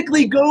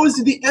specifically goes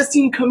to the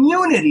Essene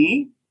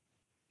community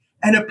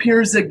and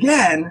appears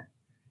again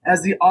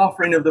as the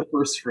offering of the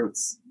first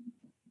fruits.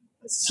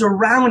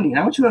 Surrounding,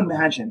 I want you to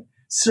imagine,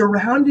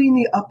 surrounding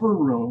the upper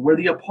room where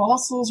the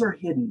apostles are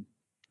hidden,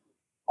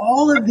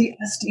 all of the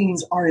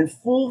Essenes are in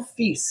full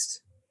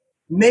feast,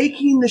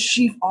 making the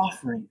sheaf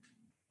offering,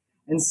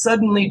 and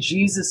suddenly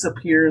Jesus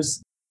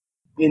appears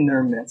in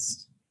their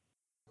midst.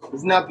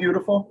 Isn't that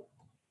beautiful?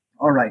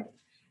 All right.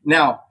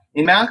 Now,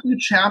 in Matthew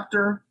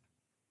chapter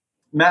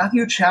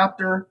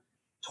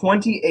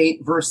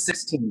 28, verse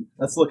 16.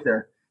 Let's look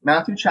there.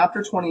 Matthew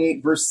chapter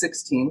 28, verse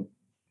 16.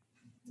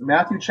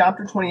 Matthew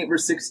chapter 28,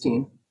 verse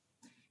 16.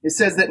 It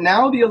says that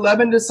now the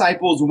 11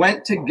 disciples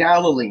went to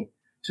Galilee,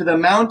 to the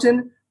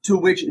mountain to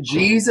which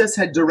Jesus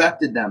had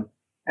directed them.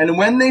 And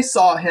when they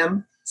saw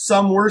him,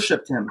 some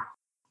worshipped him,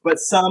 but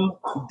some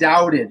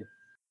doubted.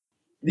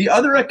 The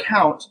other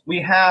account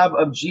we have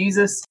of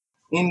Jesus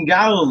in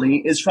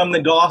Galilee is from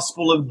the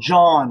Gospel of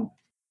John.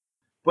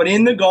 But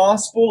in the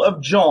Gospel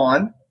of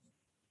John,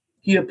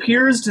 he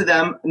appears to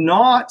them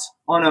not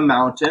on a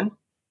mountain,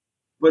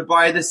 but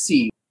by the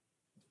sea.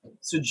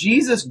 So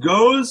Jesus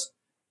goes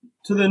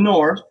to the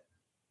north,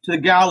 to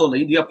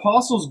Galilee. The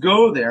apostles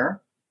go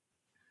there.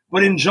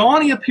 But in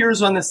John, he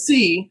appears on the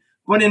sea.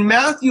 But in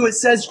Matthew, it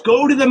says,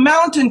 go to the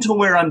mountain to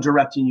where I'm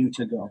directing you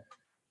to go.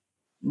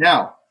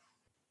 Now,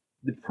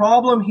 the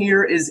problem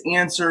here is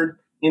answered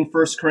in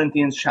 1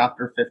 Corinthians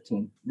chapter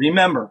 15.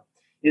 Remember,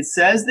 it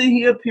says that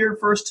he appeared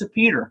first to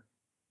Peter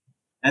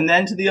and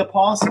then to the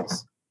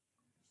apostles.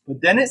 But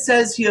then it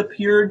says he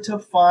appeared to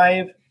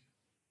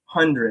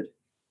 500.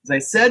 As I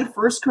said,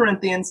 1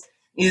 Corinthians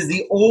is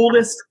the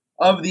oldest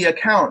of the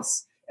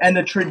accounts. And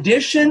the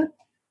tradition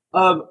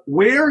of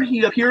where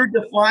he appeared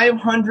to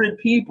 500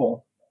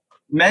 people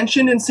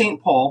mentioned in St.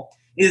 Paul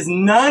is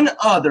none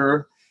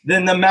other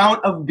than the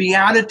Mount of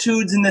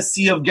Beatitudes in the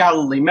Sea of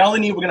Galilee.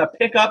 Melanie, we're going to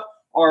pick up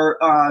our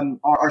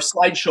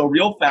slideshow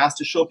real fast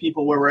to show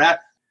people where we're at.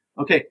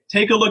 Okay,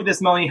 take a look at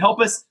this, Melanie. Help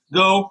us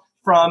go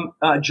from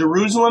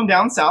Jerusalem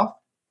down south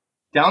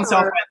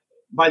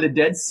by the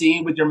Dead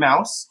Sea with your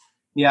mouse.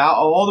 Yeah,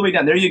 all the way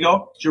down. There you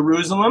go.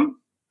 Jerusalem.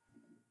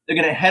 They're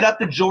going to head up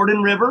the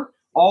Jordan River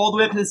all the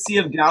way up to the Sea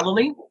of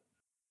Galilee.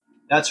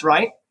 That's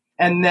right.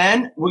 And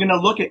then we're going to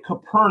look at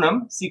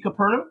Capernaum. See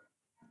Capernaum?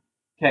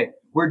 Okay.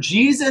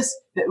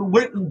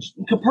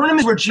 Capernaum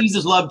is where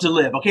Jesus loved to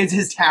live. Okay. It's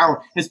his town.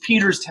 It's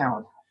Peter's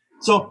town.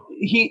 So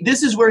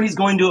this is where he's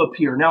going to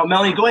appear. Now,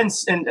 Melanie, go ahead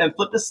and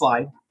flip the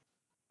slide.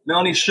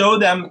 Melanie, show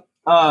them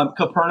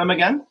Capernaum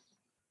again.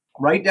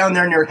 right down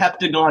there near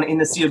Heptagon in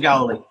the Sea of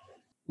Galilee.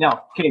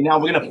 Now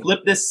we're going to flip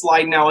this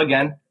slide now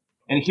again.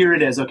 And here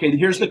it is. Okay,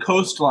 here's the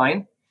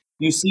coastline.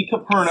 You see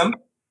Capernaum,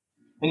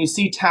 and you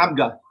see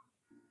Tabgha,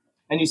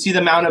 and you see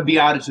the Mount of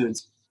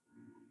Beatitudes.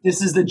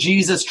 This is the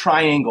Jesus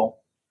triangle.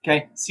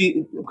 Okay,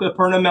 see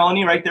Capernaum,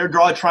 Melanie, right there?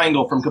 Draw a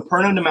triangle from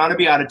Capernaum to Mount of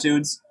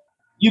Beatitudes.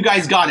 You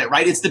guys got it,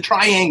 right? It's the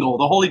triangle,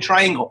 the holy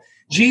triangle.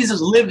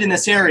 Jesus lived in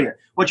this area.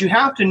 What you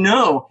have to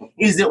know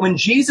is that when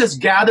Jesus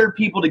gathered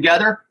people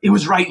together, it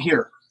was right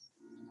here.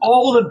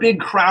 All the big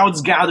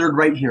crowds gathered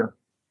right here.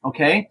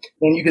 Okay?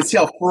 And you can see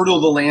how fertile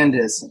the land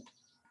is,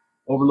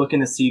 overlooking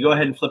the sea. Go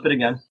ahead and flip it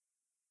again.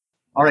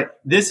 All right.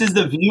 This is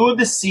the view of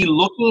the sea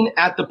looking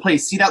at the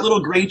place. See that little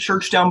gray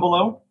church down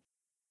below?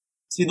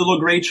 See the little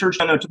gray church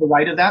to the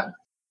right of that?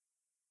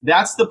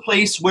 That's the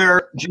place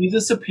where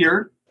Jesus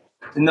appeared,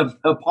 and the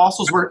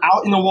apostles were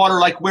out in the water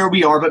like where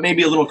we are, but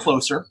maybe a little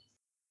closer.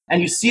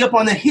 And you see up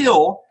on the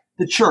hill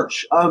the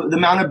church of the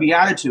Mount of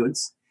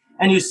Beatitudes,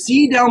 and you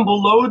see down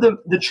below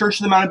the church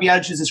of the Mount of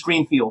Beatitudes this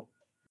green field.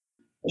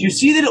 Do you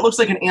see that it looks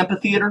like an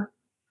amphitheater?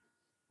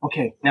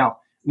 Okay, now,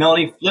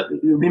 Melanie,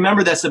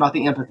 remember this about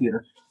the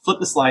amphitheater. Flip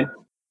the slide.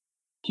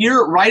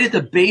 Here, right at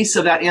the base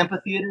of that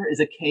amphitheater is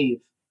a cave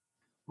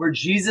where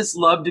Jesus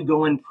loved to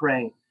go and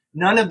pray.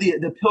 None of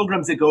the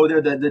pilgrims that go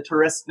there, the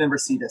tourists never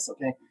see this,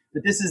 okay?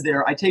 But this is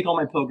there. I take all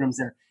my pilgrims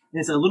there. And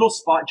it's a little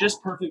spot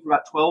just perfect for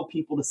about 12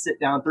 people to sit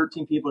down,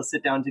 13 people to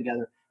sit down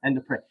together and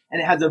to pray.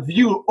 And it has a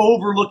view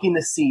overlooking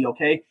the sea,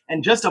 okay?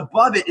 And just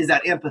above it is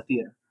that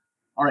amphitheater.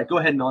 All right, go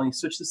ahead, Melanie.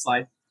 Switch the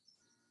slide.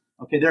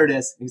 Okay, there it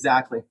is.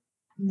 Exactly.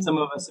 Some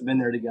of us have been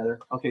there together.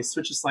 Okay,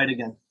 switch the slide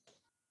again.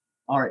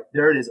 All right,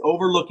 there it is,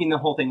 overlooking the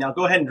whole thing. Now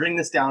go ahead and bring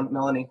this down,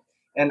 Melanie,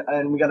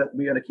 and we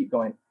gotta keep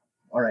going.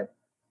 All right.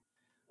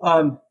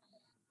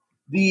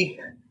 The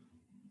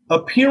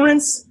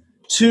appearance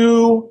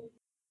to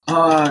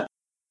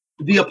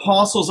the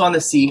apostles on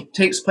the sea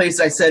takes place,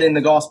 I said, in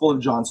the Gospel of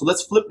John. So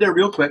let's flip there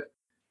real quick.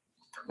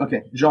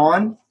 Okay,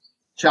 John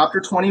chapter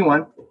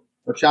 21,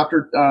 or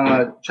chapter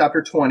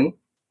 20,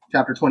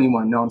 chapter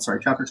 21. No, I'm sorry,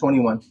 chapter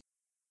 21.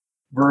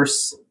 We're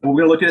going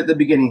to look at it at the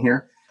beginning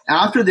here.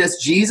 After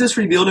this, Jesus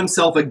revealed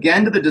himself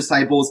again to the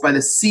disciples by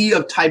the Sea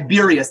of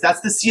Tiberias.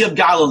 That's the Sea of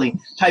Galilee.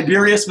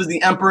 Tiberius was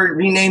the emperor,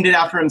 renamed it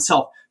after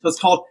himself. So it's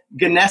called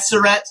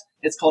Gennesaret.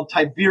 It's called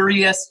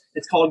Tiberias.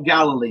 It's called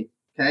Galilee.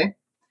 Okay?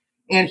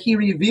 And he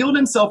revealed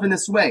himself in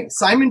this way.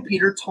 Simon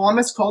Peter,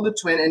 Thomas called the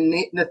twin, and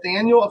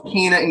Nathanael of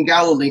Cana in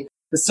Galilee,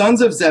 the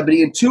sons of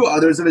Zebedee, and two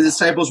others of his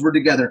disciples were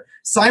together.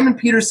 Simon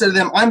Peter said to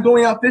them, "I'm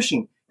going out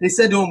fishing." They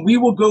said to him, "We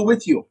will go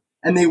with you."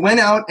 And they went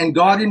out and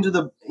got into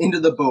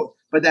the boat.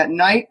 But that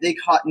night they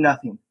caught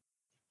nothing.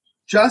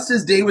 Just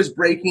as day was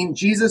breaking,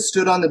 Jesus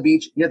stood on the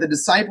beach, yet the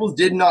disciples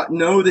did not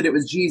know that it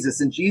was Jesus.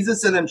 And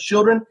Jesus said to them,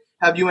 "Children,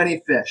 have you any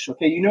fish?"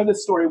 Okay, you know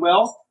this story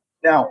well.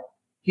 Now,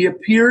 he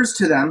appears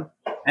to them,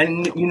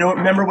 and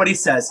remember what he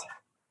says.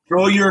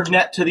 Throw your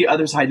net to the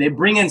other side. They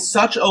bring in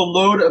such a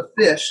load of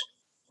fish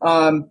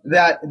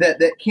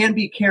that can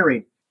be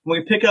carried. When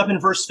we pick up in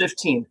verse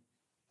 15.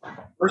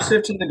 Verse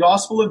 15, the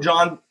Gospel of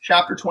John,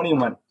 chapter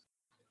 21.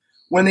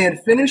 When they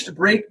had finished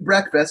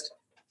breakfast,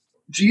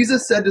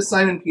 Jesus said to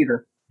Simon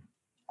Peter,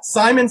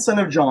 "Simon, son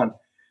of John,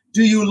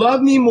 do you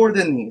love me more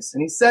than these?"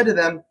 And he said to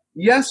them,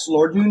 "Yes,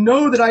 Lord, you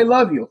know that I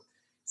love you."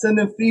 Send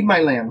them feed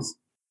my lambs.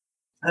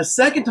 A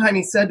second time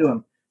he said to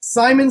him,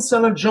 "Simon,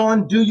 son of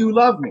John, do you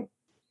love me?"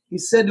 He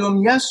said to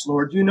him, "Yes,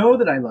 Lord, you know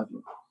that I love you."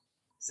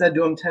 He said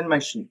to him, "Tend my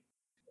sheep."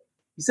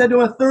 He said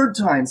to him a third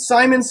time,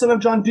 "Simon, son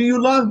of John, do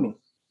you love me?"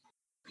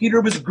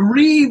 Peter was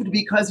grieved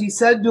because he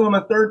said to him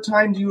a third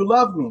time, "Do you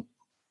love me?"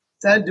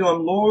 He said to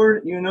him,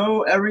 "Lord, you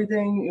know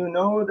everything. You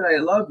know that I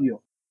love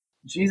you."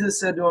 Jesus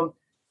said to him,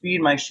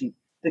 "Feed my sheep."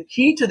 The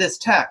key to this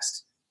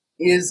text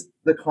is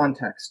the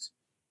context.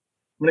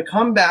 I'm going to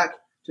come back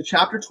to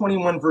chapter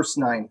 21, verse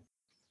 9.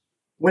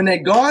 When they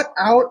got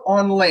out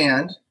on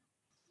land,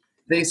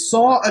 they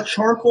saw a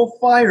charcoal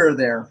fire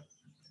there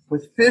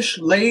with fish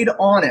laid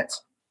on it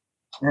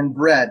and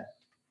bread.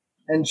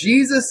 And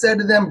Jesus said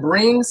to them,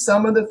 "Bring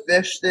some of the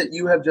fish that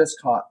you have just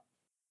caught."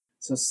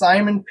 So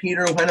Simon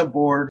Peter went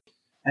aboard,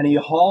 and he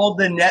hauled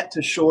the net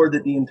to shore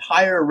that the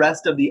entire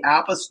rest of the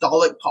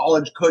apostolic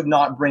college could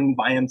not bring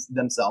by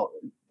themselves.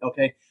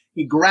 Okay?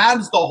 He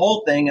grabs the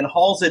whole thing and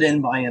hauls it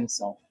in by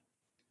himself.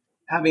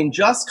 Having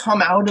just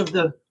come out of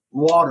the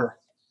water,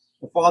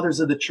 the fathers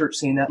of the church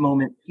say in that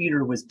moment,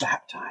 Peter was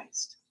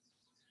baptized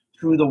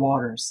through the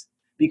waters.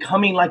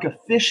 Becoming like a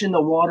fish in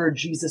the water,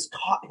 Jesus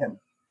caught him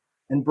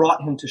and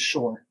brought him to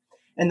shore.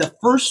 And the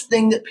first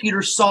thing that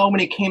Peter saw when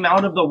he came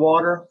out of the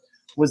water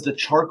was the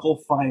charcoal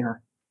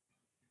fire.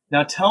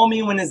 Now tell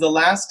me, when's the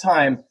last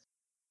time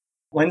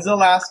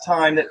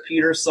that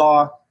Peter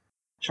saw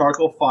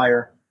charcoal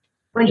fire?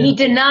 When he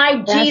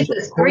denied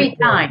Jesus 3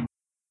 times.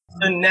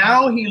 So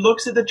now he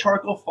looks at the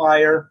charcoal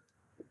fire,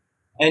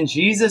 and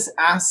Jesus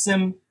asks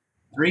him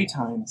 3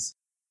 times,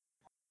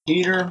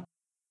 "Peter,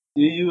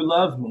 do you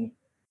love me?"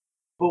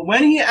 But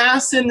when he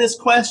asks him this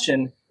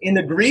question, in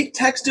the Greek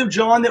text of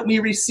John that we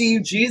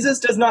received, Jesus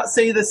does not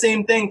say the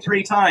same thing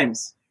 3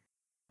 times.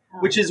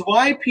 which is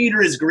why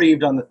Peter is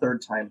grieved on the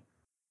third time.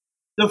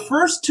 The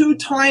first 2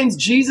 times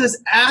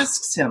Jesus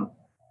asks him,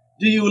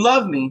 do you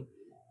love me?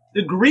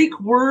 The Greek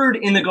word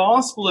in the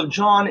Gospel of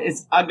John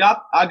is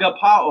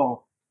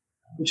agapao,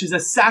 which is a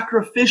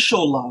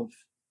sacrificial love.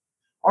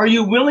 Are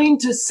you willing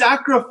to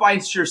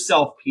sacrifice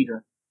yourself,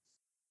 Peter?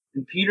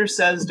 And Peter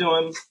says to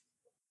him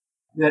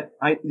that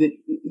I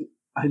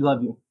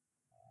love you.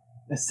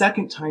 The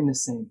second time the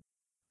same.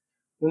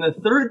 And the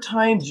third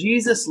time,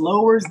 Jesus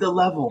lowers the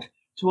level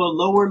to a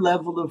lower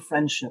level of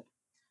friendship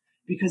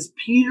because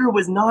Peter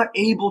was not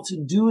able to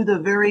do the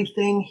very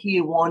thing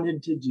he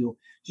wanted to do.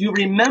 Do you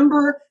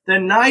remember the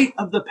night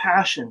of the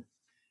Passion?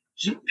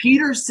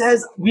 Peter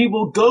says, we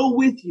will go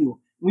with you.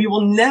 We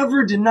will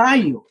never deny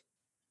you.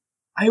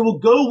 I will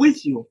go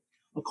with you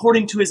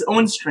according to his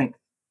own strength.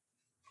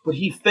 But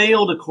he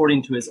failed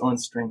according to his own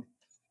strength.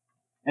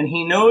 And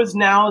he knows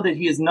now that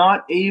he is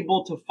not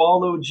able to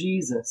follow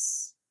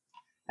Jesus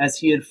as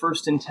he had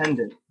first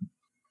intended.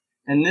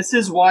 And this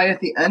is why at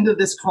the end of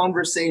this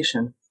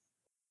conversation,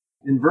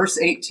 in verse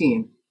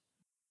 18,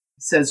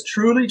 it says,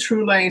 truly,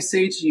 truly, I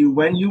say to you,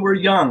 when you were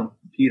young,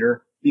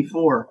 Peter,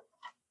 before,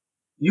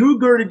 you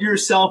girded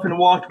yourself and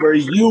walked where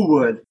you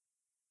would,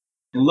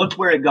 and look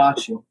where it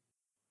got you.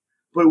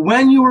 But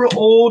when you are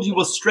old, you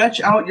will stretch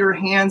out your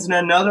hands, and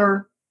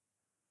another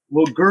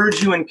will gird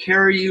you and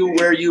carry you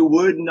where you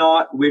would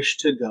not wish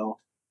to go.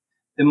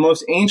 The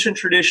most ancient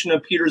tradition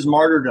of Peter's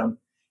martyrdom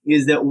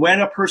is that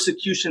when a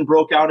persecution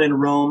broke out in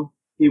Rome,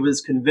 he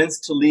was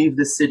convinced to leave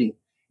the city.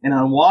 And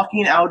on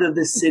walking out of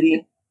the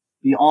city,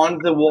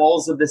 beyond the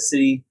walls of the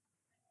city,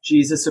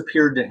 Jesus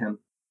appeared to him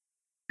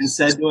and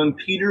said to him,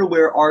 Peter,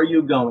 where are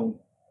you going?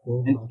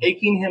 And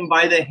taking him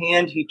by the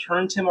hand, he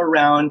turned him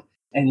around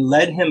and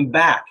led him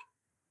back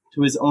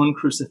to his own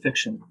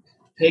crucifixion,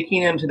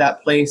 taking him to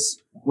that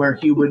place where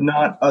he would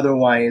not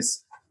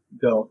otherwise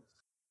go.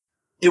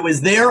 It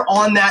was there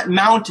on that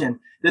mountain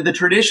that the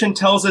tradition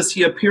tells us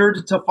he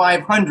appeared to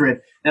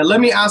 500. Now, let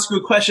me ask you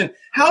a question.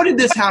 How did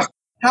this happen?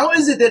 How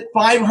is it that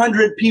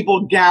 500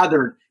 people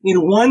gathered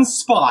in one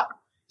spot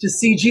to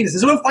see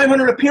Jesus? There's no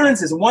 500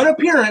 appearances. One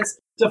appearance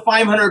to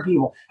 500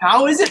 people.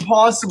 How is it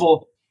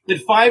possible that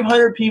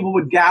 500 people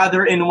would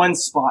gather in one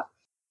spot?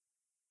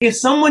 If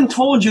someone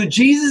told you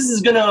Jesus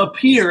is going to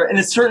appear in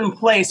a certain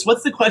place,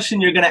 what's the question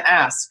you're going to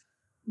ask?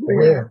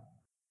 Where?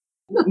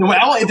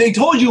 Well, if they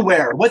told you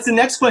where, what's the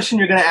next question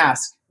you're going to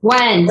ask?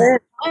 When?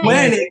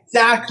 When,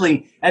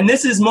 exactly. And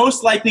this is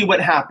most likely what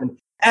happened.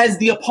 As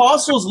the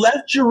apostles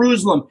left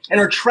Jerusalem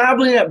and are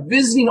traveling up,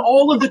 visiting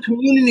all of the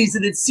communities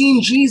that had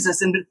seen Jesus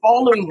and been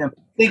following him,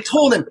 they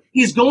told him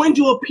he's going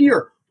to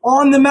appear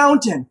on the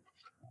mountain.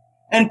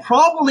 And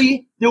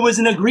probably there was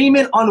an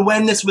agreement on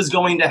when this was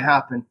going to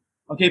happen.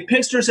 Okay,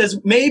 Pixter says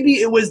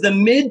maybe it was the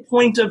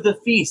midpoint of the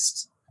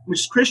feast,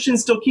 which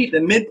Christians still keep, the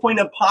midpoint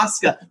of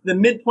Pascha, the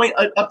midpoint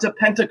up to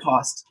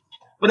Pentecost.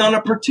 But on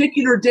a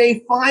particular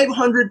day,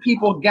 500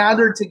 people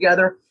gathered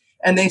together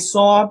and they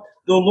saw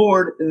the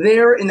Lord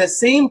there in the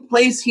same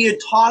place he had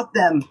taught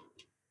them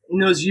in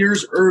those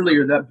years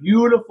earlier, that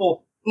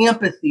beautiful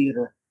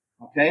amphitheater.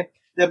 Okay,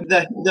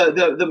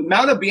 the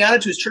Mount of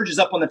Beatitudes church is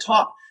up on the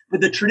top,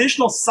 but the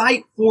traditional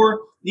site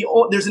for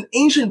there's an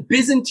ancient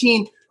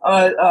Byzantine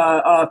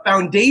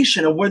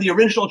foundation of where the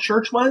original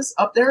church was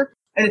up there,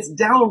 and it's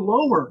down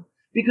lower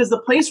because the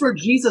place where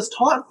Jesus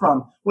taught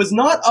from was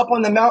not up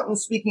on the mountain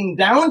speaking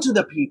down to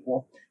the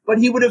people, but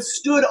he would have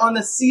stood on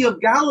the Sea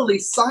of Galilee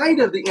side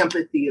of the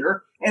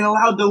amphitheater and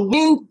allowed the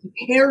wind to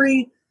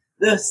carry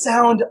the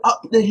sound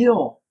up the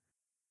hill.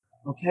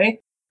 Okay?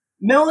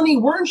 Melanie,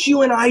 weren't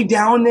you and I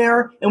down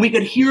there and we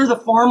could hear the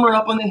farmer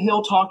up on the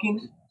hill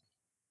talking?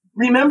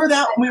 Remember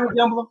that when we were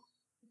down below?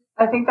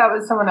 I think that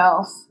was someone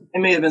else.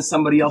 It may have been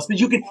somebody else, but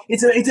you can,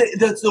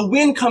 the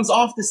wind comes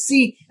off the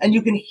sea and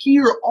you can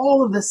hear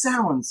all of the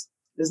sounds.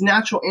 This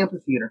natural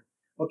amphitheater.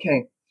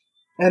 Okay.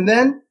 And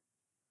then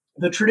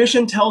the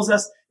tradition tells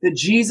us that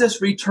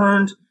Jesus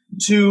returned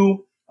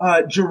to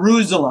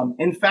Jerusalem.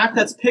 In fact,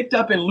 that's picked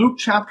up in Luke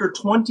chapter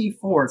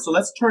 24. So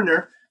let's turn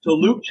there to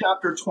Luke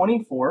chapter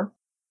 24,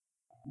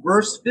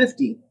 verse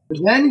 50.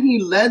 Then he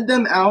led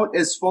them out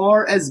as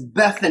far as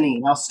Bethany.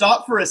 Now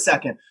stop for a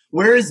second.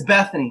 Where is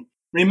Bethany?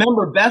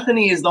 Remember,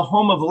 Bethany is the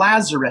home of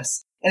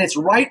Lazarus, and it's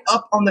right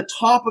up on the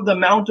top of the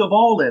Mount of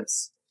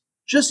Olives.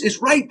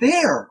 It's right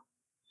there.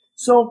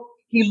 So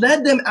he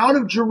led them out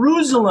of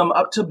Jerusalem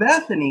up to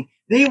Bethany.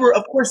 They were,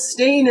 of course,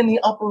 staying in the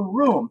upper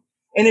room.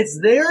 And it's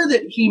there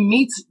that he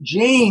meets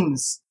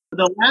James for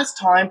the last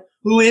time,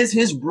 who is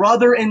his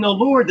brother in the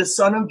Lord, the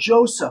son of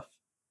Joseph.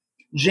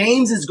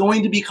 James is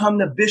going to become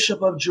the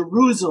bishop of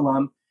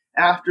Jerusalem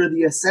after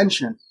the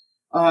ascension.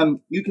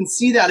 You can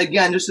see that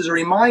again, just as a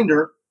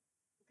reminder,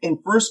 in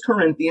 1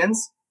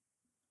 Corinthians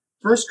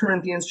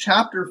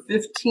chapter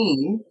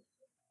 15,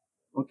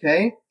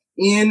 okay,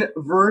 in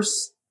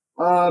verse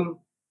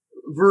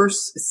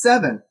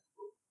 7.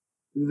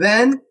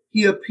 Then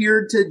he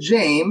appeared to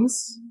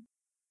James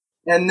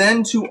and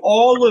then to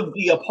all of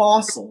the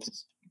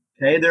apostles.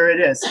 Okay, there it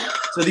is.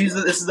 So this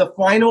is the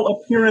final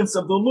appearance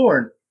of the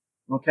Lord.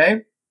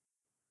 Okay.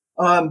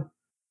 I'm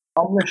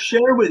going to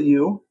share with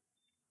you,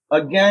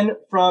 again,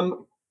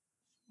 from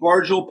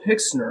Bargel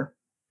Pixner,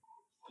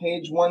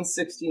 page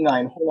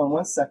 169. Hold on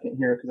one second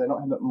here because I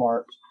don't have it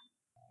marked.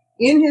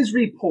 In his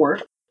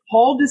report,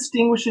 Paul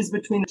distinguishes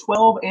between the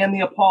 12 and the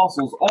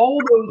apostles.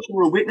 All those who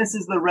were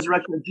witnesses of the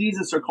resurrection of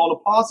Jesus are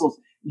called apostles.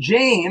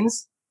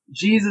 James,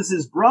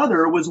 Jesus'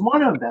 brother, was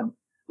one of them.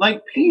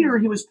 Like Peter,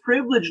 he was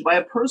privileged by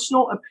a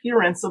personal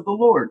appearance of the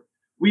Lord.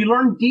 We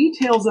learn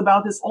details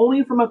about this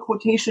only from a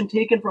quotation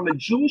taken from a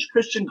Jewish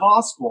Christian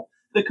gospel,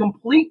 the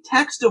complete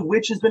text of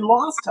which has been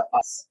lost to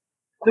us.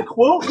 The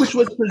quote, which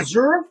was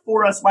preserved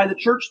for us by the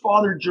church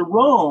father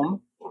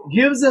Jerome,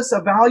 gives us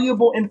a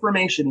valuable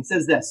information. He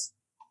says this.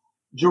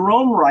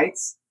 Jerome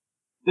writes,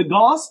 the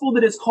gospel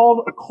that is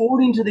called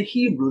according to the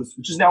Hebrews,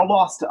 which is now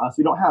lost to us,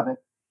 we don't have it,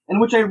 and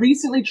which I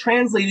recently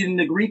translated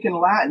into Greek and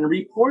Latin,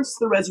 reports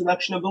the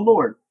resurrection of the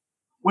Lord.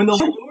 When the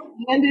Lord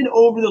handed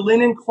over the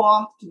linen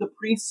cloth to the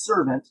priest's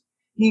servant,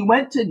 he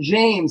went to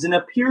James and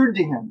appeared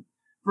to him.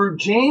 For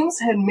James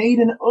had made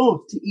an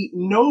oath to eat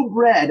no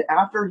bread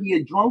after he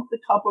had drunk the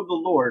cup of the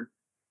Lord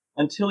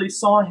until he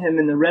saw him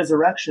in the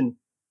resurrection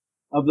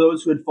of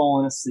those who had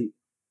fallen asleep.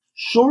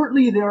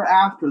 Shortly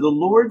thereafter, the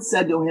Lord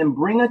said to him,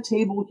 bring a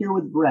table here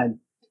with bread.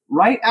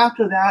 Right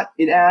after that,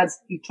 it adds,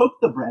 he took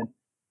the bread,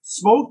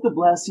 spoke the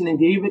blessing, and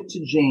gave it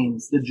to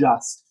James, the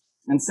just,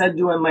 and said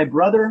to him, my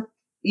brother,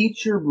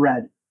 eat your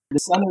bread. The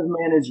Son of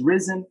Man is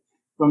risen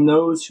from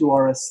those who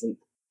are asleep.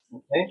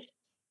 Okay?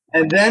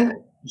 And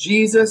then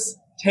Jesus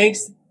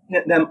takes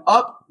them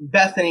up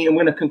Bethany. I'm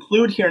going to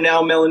conclude here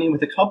now, Melanie,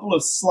 with a couple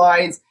of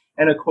slides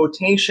and a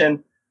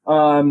quotation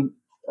from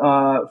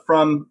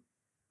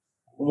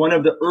one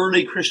of the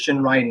early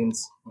Christian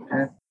writings.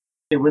 Okay,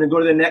 we're going to go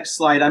to the next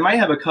slide. I might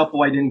have a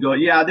couple I didn't go.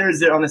 Yeah,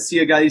 there's it on the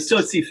sea of Galilee. You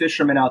still see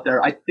fishermen out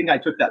there. I think I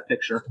took that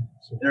picture.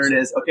 There it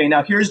is. Okay,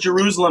 now here's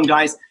Jerusalem,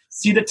 guys.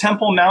 See the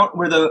Temple Mount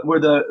where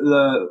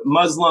the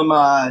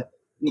Muslim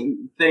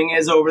thing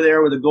is over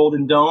there with the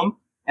Golden Dome,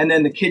 and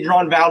then the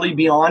Kidron Valley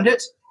beyond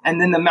it, and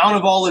then the Mount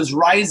of Olives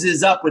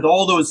rises up with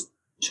all those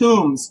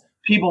tombs.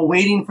 People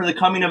waiting for the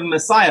coming of the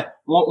Messiah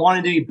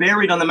wanted to be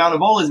buried on the Mount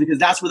of Olives because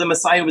that's where the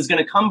Messiah was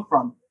going to come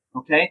from.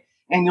 Okay?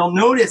 And you'll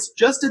notice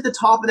just at the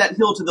top of that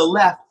hill to the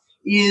left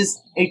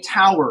is a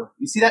tower.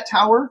 You see that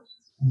tower?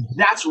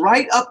 That's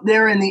right up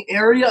there in the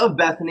area of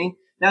Bethany.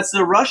 That's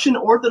the Russian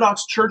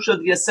Orthodox Church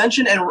of the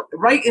Ascension. And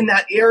right in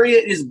that area,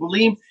 it is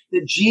believed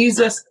that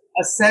Jesus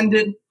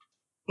ascended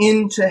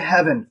into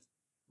heaven.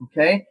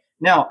 Okay?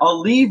 Now, I'm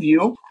going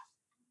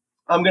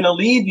to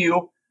leave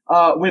you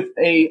with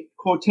a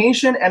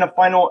quotation and a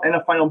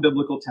final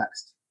biblical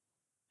text.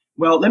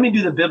 Well, let me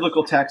do the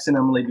biblical text and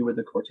I'm going to leave you with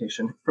the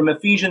quotation from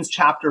Ephesians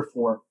chapter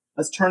 4.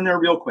 Let's turn there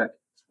real quick.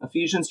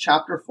 Ephesians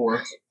chapter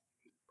 4.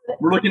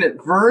 We're looking at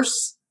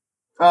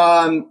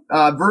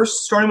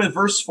starting with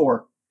verse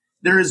 4.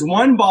 There is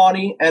one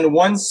body and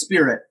one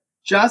spirit,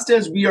 just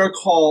as we are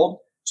called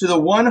to the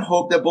one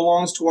hope that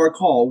belongs to our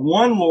call.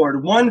 One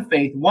Lord, one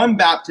faith, one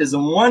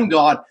baptism, one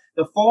God,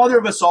 the Father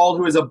of us all,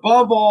 who is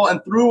above all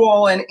and through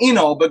all and in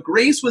all. But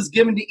grace was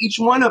given to each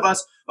one of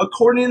us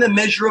according to the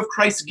measure of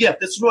Christ's gift.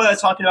 This is what I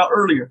was talking about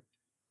earlier,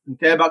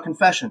 okay, about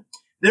confession.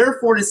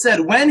 Therefore it is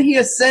said, when he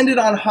ascended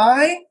on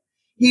high,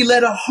 he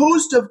led a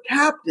host of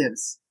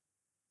captives,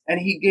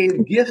 and he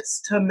gave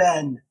gifts to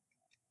men.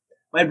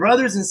 My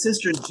brothers and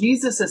sisters,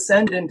 Jesus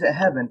ascended into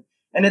heaven.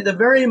 And at the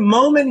very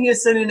moment he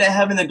ascended into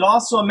heaven, the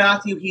Gospel of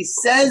Matthew, he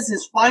says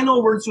his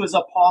final words to his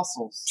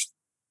apostles,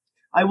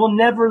 I will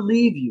never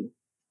leave you.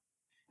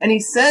 And he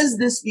says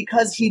this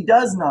because he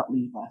does not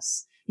leave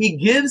us. He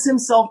gives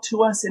himself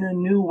to us in a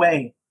new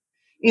way.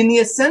 In the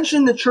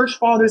ascension, the church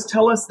fathers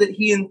tell us that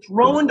he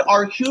enthroned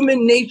our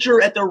human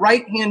nature at the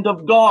right hand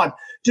of God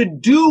to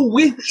do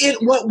with it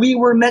what we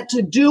were meant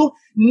to do,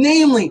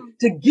 namely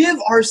to give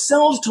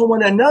ourselves to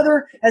one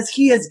another as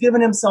he has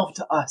given himself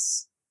to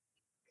us.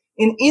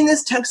 And in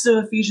this text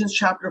of Ephesians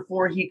chapter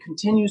 4, he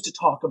continues to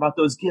talk about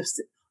those gifts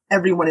that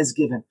everyone is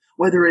given,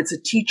 whether it's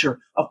a teacher,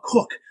 a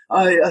cook,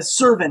 a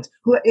servant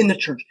who in the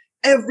church.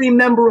 Every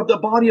member of the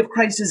body of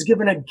Christ is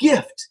given a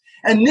gift.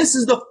 And this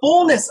is the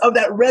fullness of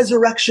that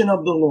resurrection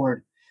of the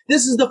Lord.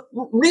 This is the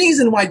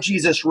reason why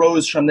Jesus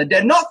rose from the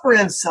dead, not for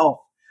himself,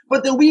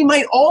 but that we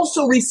might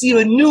also receive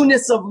a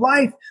newness of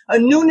life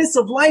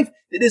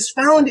that is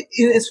found in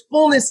its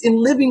fullness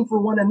in living for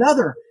one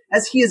another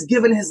as he has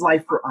given his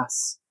life for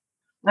us.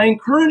 And I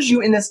encourage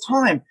you in this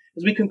time,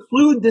 as we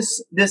conclude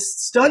this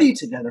study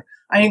together,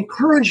 I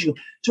encourage you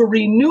to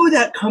renew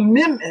that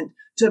commitment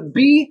to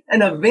be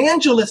an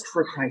evangelist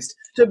for Christ,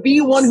 to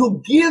be one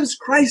who gives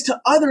Christ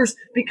to others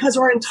because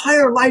our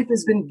entire life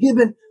has been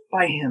given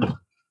by him.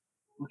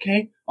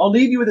 Okay? I'll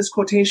leave you with this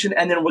quotation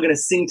and then we're going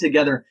to sing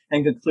together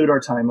and conclude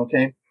our time,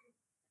 okay?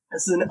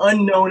 This is an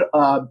unknown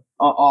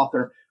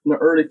author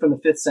from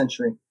the 5th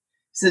century.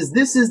 He says,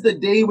 this is the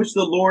day which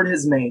the Lord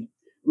has made.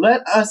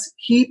 Let us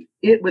keep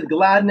it with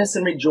gladness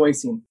and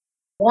rejoicing.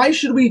 Why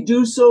should we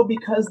do so?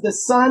 Because the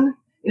sun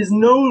is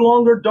no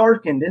longer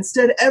darkened.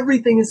 Instead,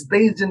 everything is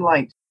bathed in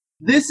light.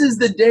 This is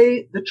the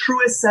day, the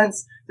truest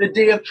sense, the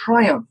day of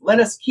triumph.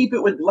 Let us keep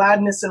it with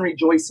gladness and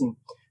rejoicing.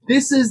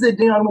 This is the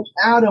day on which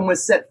Adam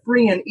was set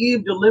free and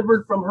Eve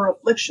delivered from her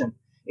affliction.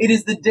 It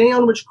is the day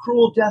on which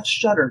cruel death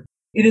shuddered.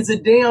 It is a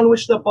day on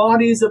which the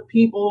bodies of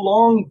people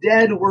long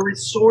dead were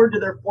restored to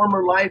their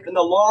former life, and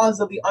the laws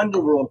of the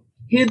underworld,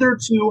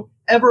 hitherto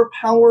ever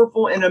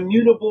powerful and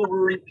immutable,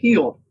 were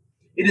repealed.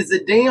 It is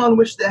the day on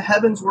which the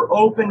heavens were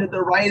opened at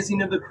the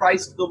rising of the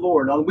Christ the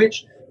Lord, on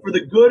which, for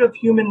the good of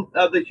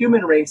the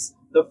human race,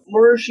 the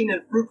flourishing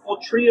and fruitful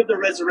tree of the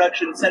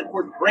resurrection sent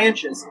forth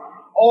branches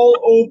all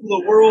over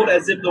the world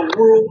as if the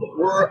world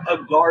were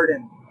a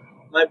garden.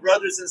 My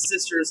brothers and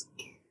sisters,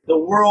 the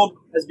world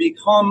has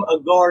become a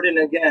garden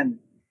again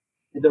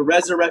in the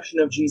resurrection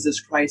of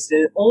Jesus Christ.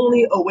 And it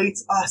only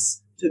awaits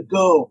us to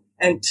go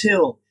and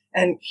till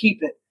and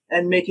keep it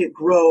and make it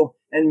grow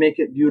and make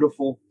it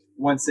beautiful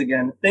once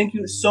again. Thank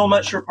you so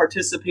much for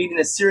participating in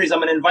this series. I'm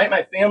going to invite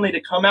my family to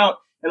come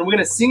out and we're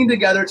going to sing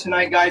together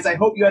tonight, guys. I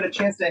hope you had a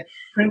chance to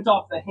print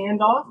off the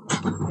handoff.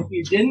 If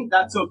you didn't,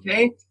 that's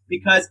okay,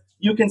 because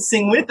you can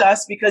sing with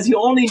us, because you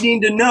only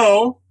need to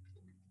know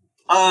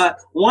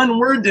one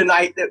word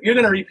tonight that you're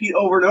going to repeat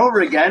over and over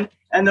again.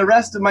 And the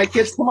rest of my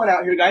kids, come on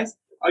out here, guys,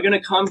 are going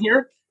to come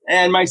here.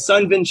 And my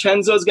son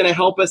Vincenzo is going to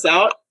help us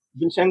out.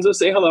 Vincenzo,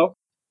 say hello.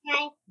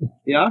 Hi.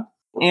 Yeah.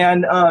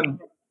 And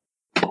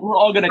we're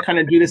all going to kind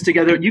of do this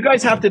together. You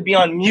guys have to be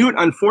on mute,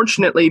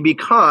 unfortunately,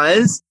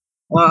 because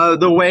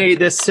the way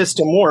this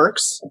system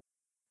works,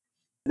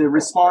 the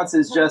response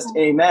is just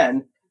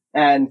amen.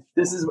 And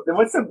this is,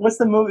 what's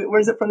the movie? Where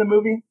is it from, the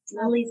movie?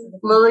 Lilies of the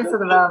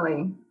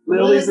Valley.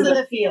 Lilies of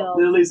the Field.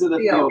 Lilies of the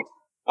Field.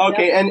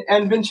 Okay, yep.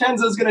 And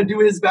Vincenzo's going to do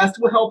his best.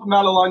 We'll help him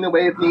out along the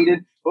way if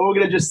needed. But we're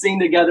going to just sing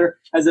together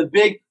as a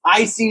big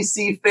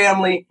ICC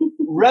family,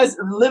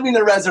 living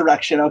the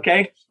resurrection,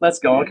 okay? Let's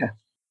go, okay.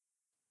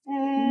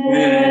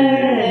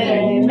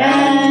 Amen.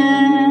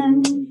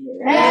 Amen.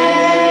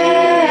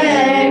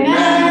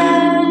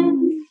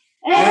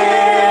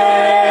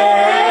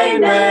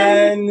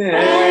 Amen.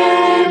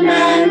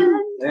 Amen.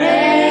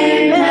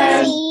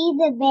 Amen. See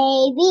the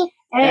baby.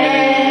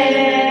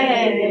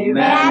 Amen.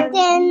 Wrapped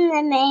in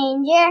the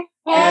manger.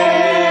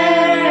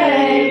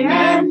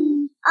 Amen.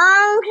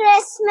 On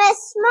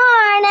Christmas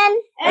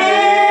morning.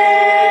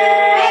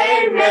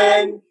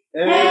 Amen.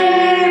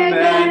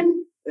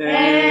 Amen.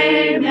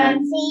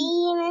 Amen.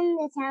 See him in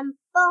the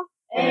temple.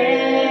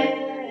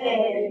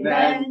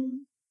 Amen.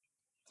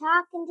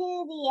 Talking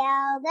to the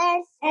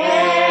elders.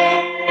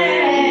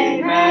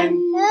 Amen.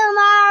 Who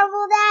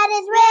marveled at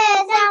his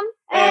wisdom.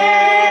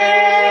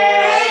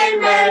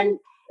 Amen.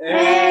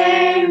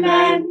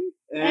 Amen.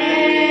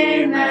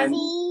 Amen.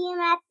 See him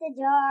at the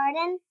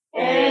Jordan.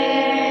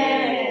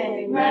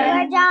 Amen.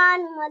 Where John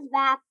was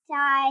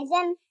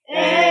baptizing.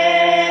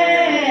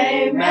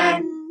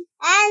 Amen.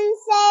 And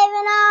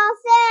saving all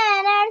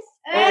sinners.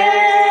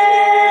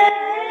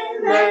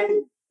 Amen.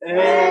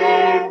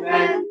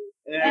 Amen.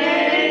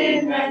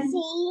 Amen.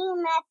 See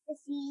him at the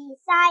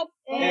seaside.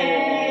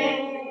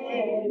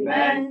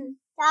 Amen.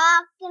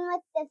 Talking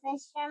with the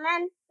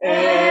fishermen.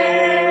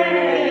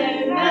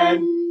 Amen.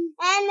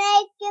 And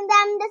making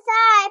them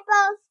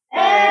disciples.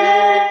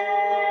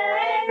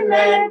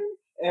 Amen.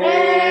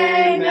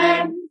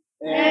 Amen.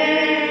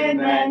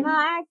 Amen.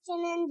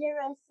 Marching in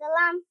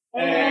Jerusalem.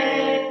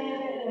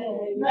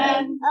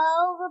 Amen.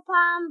 Over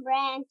palm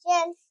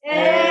branches.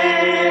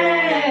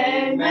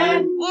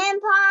 Amen. In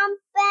pomp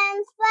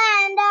and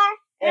splendor.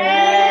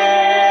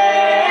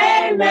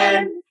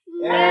 Amen.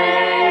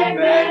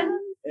 Amen.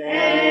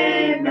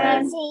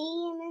 Amen.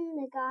 See him in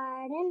the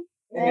garden.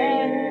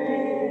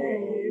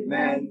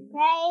 Amen.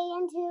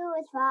 Praying to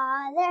his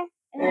Father.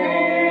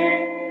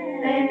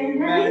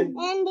 Amen.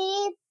 In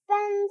deep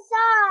and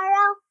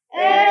sorrow.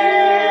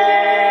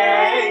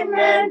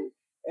 Amen.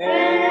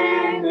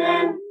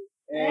 Amen.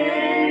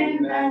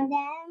 Amen. And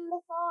then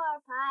before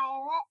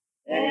Pilate.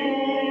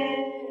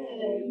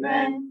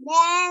 Amen.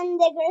 Then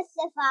they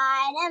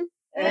crucified him.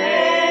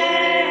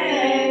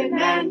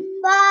 Amen.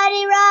 But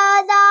he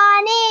rose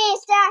on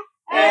Easter.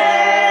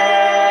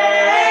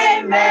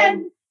 Amen.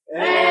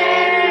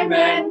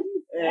 Amen.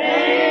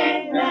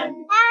 Amen.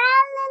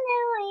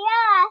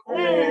 Hallelujah.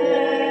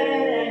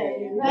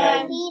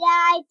 Amen. He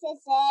died to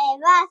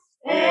save us.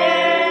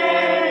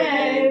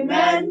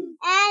 Amen.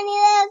 And he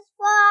lives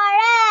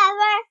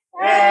forever.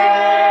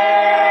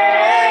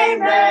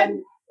 Amen.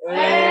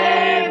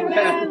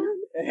 Amen.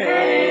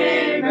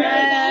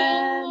 Amen.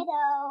 Sing it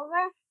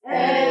over.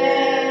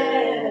 Amen.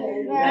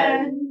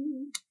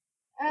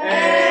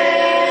 Amen.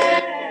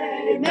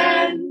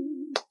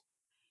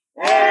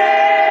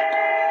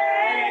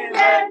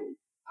 Amen.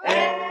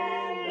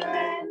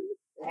 Amen.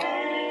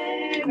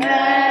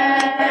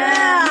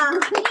 Amen.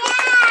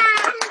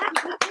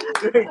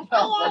 Good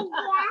job.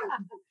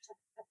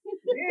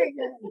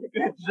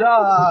 Good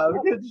job.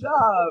 Good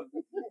job.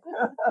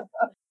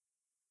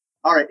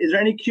 All right. Is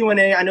there any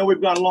Q&A? I know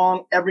we've gone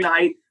long every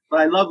night, but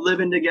I love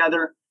living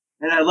together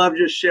and I love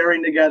just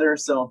sharing together.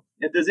 So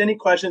if there's any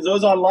questions,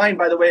 those online,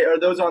 by the way, or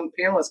those on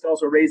panelists can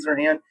also raise their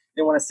hand.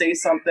 They want to say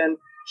something.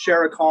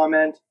 share a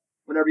comment,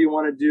 whatever you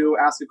want to do,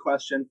 ask a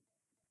question.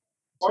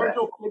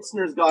 Bargel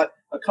Pixner's got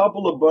a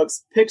couple of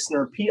books.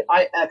 Pixner,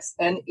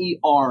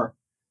 Pixner.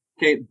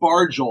 Okay,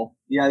 Bargel.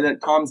 Yeah,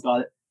 that Tom's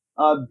got it.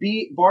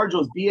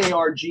 Bargel's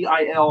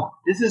Bargil.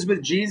 This is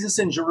with Jesus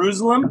in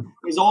Jerusalem.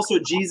 There's also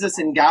Jesus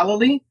in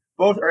Galilee.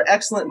 Both are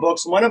excellent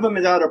books. One of them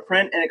is out of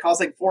print, and it costs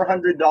like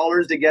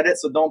 $400 to get it,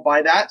 so don't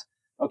buy that.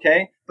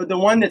 Okay, but the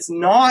one that's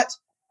not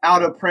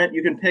out of print,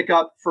 you can pick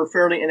up for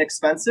fairly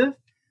inexpensive.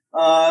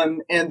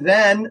 And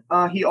then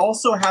he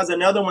also has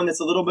another one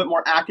that's a little bit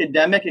more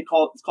academic. It's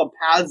called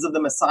Paths of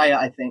the Messiah,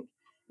 I think.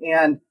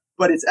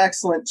 But it's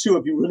excellent too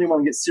if you really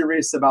want to get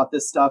serious about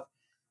this stuff.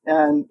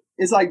 And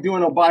it's like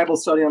doing a Bible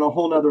study on a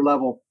whole nother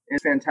level.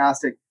 It's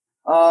fantastic.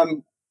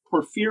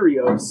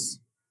 Porphyrios.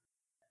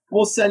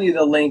 We'll send you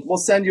the link. We'll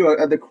send you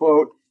the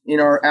quote in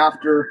our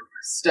after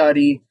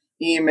study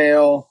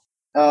email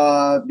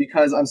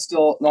because I'm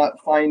still not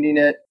finding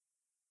it.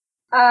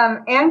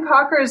 Ann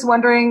Cocker is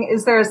wondering,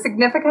 is there a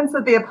significance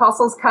of the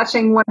apostles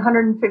catching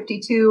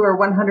 152 or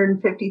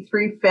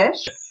 153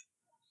 fish?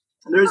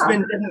 There's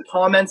been different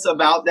comments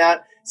about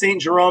that.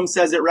 St. Jerome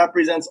says it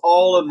represents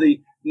all of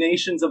the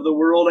nations of the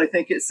world, I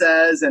think it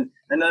says. And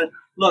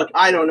look,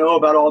 I don't know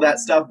about all that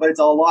stuff, but it's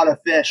a lot of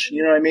fish.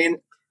 You know what I mean?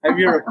 Have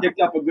you ever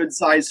picked up a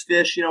good-sized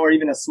fish, or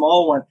even a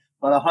small one?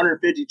 But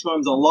 152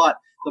 times a lot.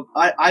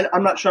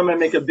 I'm not sure I'm going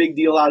to make a big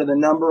deal out of the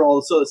number,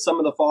 although some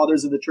of the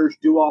fathers of the church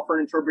do offer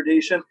an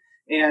interpretation.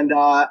 And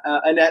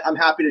Annette, I'm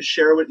happy to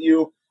share with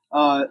you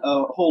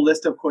a whole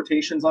list of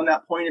quotations on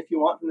that point if you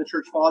want from the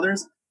church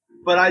fathers.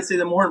 But I'd say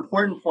the more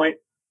important point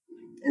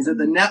is that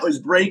the net was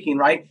breaking,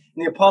 right?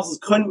 And the apostles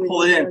couldn't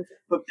pull it in.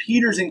 But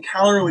Peter's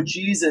encounter with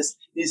Jesus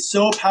is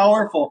so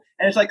powerful.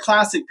 And it's like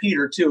classic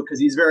Peter, too, because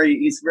he's very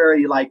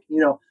like,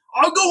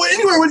 I'll go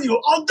anywhere with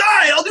you. I'll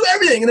die. I'll do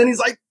everything. And then he's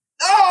like,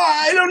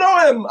 I don't know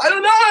him.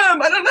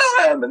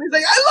 And he's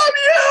like, I love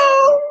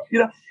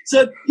you.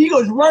 So he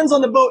runs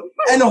on the boat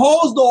and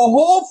hauls the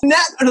whole net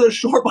under the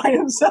shore by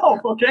himself.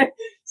 Okay.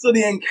 So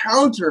the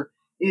encounter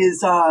is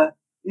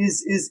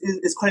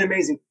quite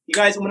amazing. You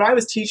guys, when I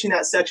was teaching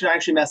that section, I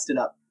actually messed it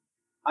up.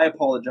 I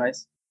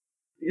apologize.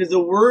 Because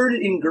the word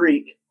in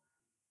Greek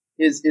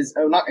is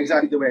not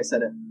exactly the way I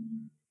said it.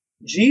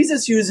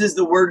 Jesus uses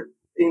the word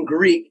in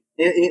Greek,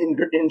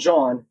 in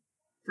John,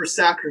 for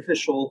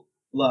sacrificial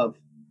love.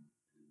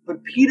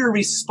 But Peter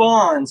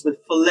responds with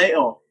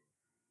phileo,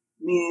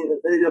 meaning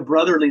a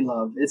brotherly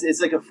love.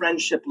 It's like a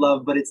friendship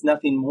love, but it's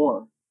nothing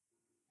more.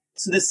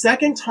 So the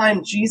second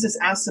time Jesus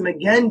asks him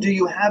again, do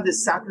you have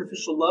this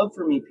sacrificial love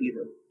for me,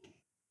 Peter?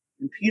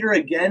 And Peter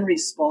again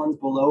responds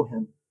below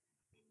him.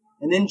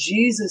 And then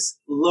Jesus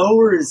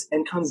lowers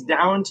and comes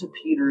down to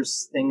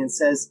Peter's thing and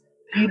says,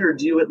 Peter,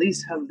 do you at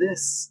least have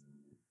this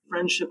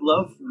friendship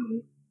love for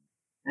me?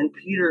 And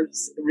Peter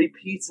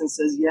repeats and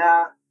says,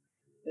 yeah,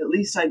 at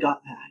least I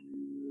got that.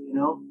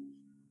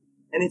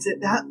 And it's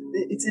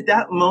at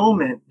that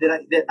moment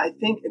that I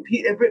think,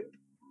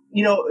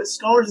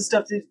 scholars and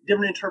stuff do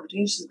different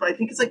interpretations, but I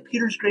think it's like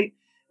Peter's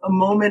a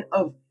moment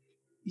of,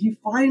 he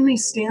finally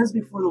stands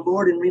before the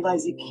Lord and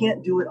realizes he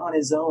can't do it on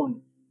his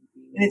own.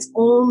 And it's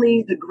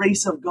only the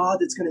grace of God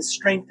that's going to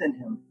strengthen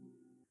him.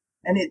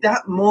 And at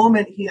that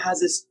moment, he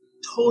has this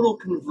total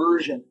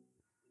conversion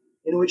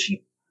in which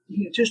he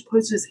just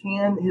puts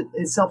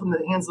himself in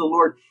the hands of the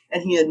Lord,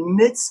 and he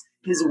admits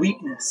his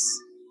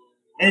weakness.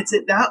 And it's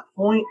at that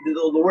point that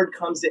the Lord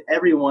comes to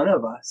every one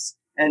of us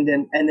and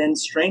then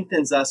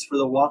strengthens us for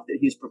the walk that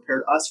he's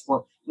prepared us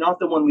for, not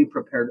the one we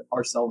prepared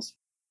ourselves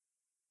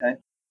for. Okay?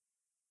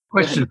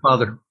 Question,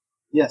 Father.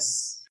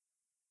 Yes.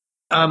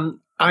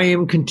 I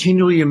am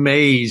continually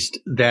amazed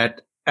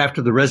that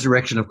after the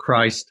resurrection of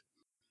Christ,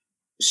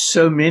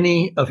 so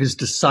many of his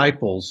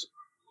disciples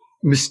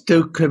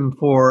mistook him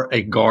for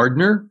a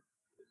gardener,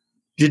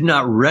 did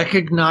not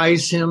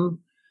recognize him.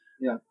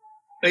 Yeah.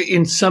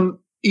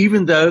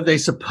 Even though they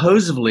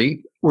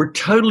supposedly were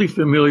totally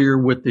familiar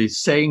with the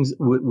sayings,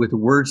 with the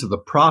words of the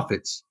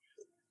prophets,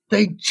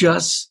 they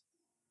just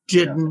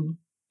didn't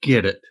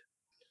get it.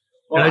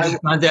 Well, and I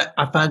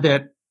find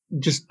that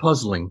just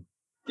puzzling.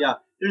 Yeah.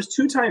 There's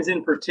two times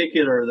in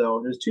particular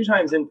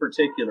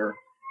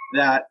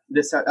that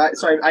this,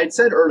 I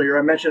said earlier,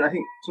 I mentioned, I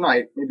think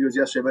tonight, maybe it was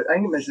yesterday, but I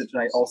think I mentioned it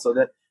tonight also,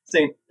 that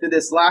saying that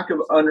this lack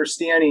of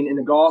understanding in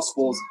the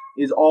Gospels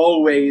is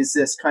always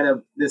this kind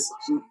of, this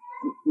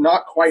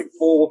not quite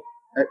full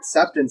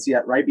acceptance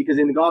yet, right? Because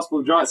in the Gospel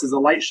of John, it says the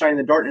light shine in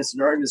the darkness, and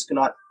darkness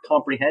cannot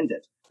comprehend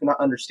it, cannot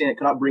understand it,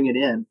 cannot bring it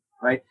in,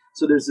 right?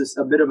 So there's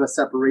a bit of a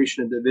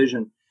separation, a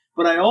division.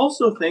 But I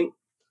also think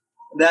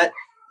that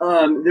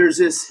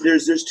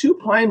there's two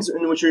times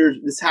in which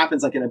this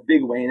happens like in a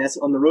big way, and that's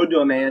on the road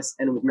to Emmaus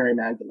and with Mary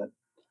Magdalene.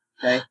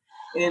 Okay,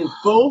 in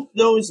both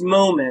those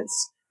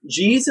moments,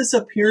 Jesus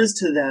appears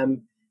to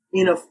them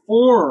in a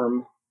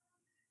form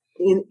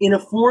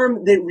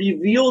that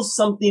reveals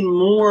something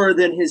more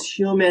than his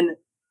human.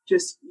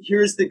 Just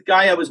here's the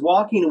guy I was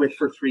walking with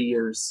for 3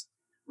 years,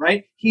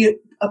 right? He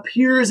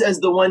appears as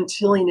the one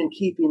tilling and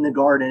keeping the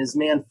garden, as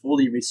man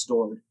fully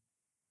restored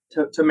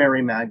to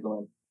Mary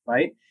Magdalene,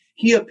 right?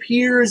 He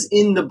appears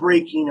in the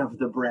breaking of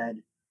the bread.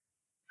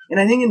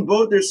 And I think in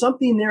both, there's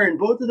something there in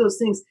both of those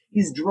things.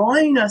 He's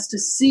drawing us to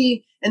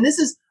see, and this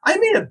is, I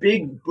made a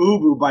big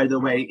boo-boo, by the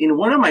way, in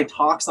one of my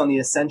talks on the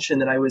Ascension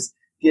that I was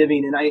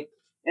giving, the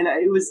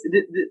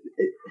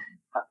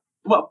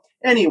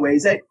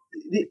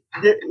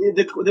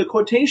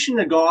quotation in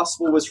the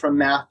gospel was from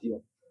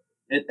Matthew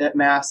at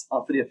Mass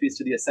for the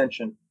Feast of the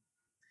Ascension.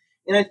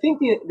 And I think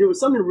there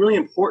was something really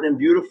important and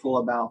beautiful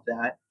about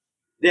that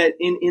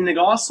in the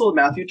Gospel of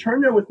Matthew.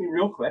 Turn there with me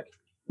real quick.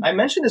 I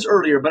mentioned this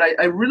earlier, but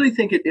I really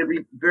think it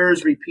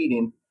bears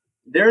repeating.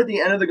 There at the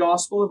end of the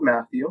Gospel of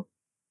Matthew,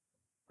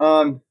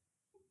 and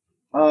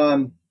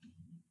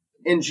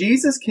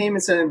Jesus came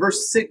and said in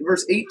verse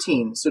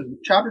 18, so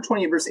chapter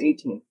 20, verse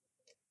 18,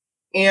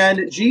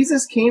 and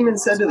Jesus came and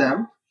said to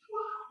them,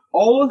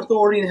 all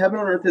authority in heaven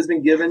and earth has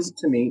been given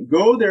to me.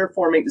 Go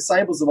therefore, make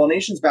disciples of all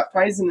nations,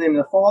 baptizing them in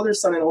the Father,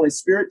 Son, and Holy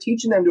Spirit,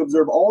 teaching them to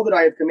observe all that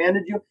I have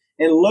commanded you.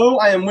 And lo,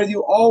 I am with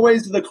you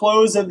always to the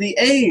close of the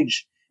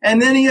age.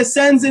 And then he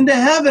ascends into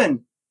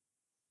heaven.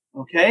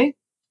 Okay?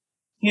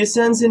 He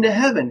ascends into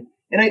heaven.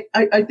 And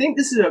I think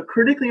this is a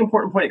critically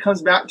important point. It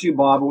comes back to you,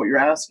 Bob, what you're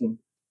asking.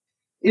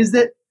 Is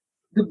that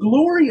the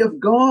glory of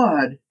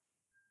God,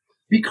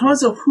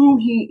 because of who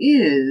he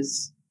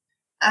is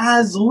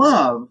as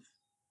love,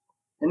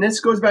 and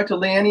this goes back to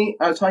Lanny.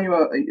 I was talking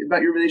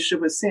about your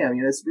relationship with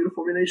Sam, this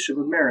beautiful relationship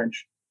of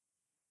marriage.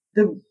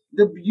 The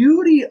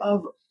beauty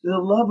of the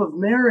love of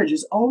marriage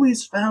is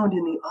always found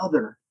in the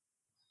other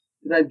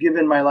that I've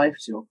given my life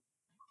to.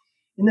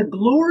 And the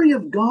glory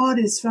of God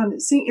is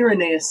found, St.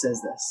 Irenaeus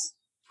says this,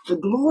 the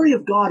glory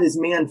of God is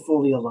man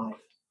fully alive.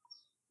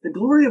 The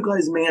glory of God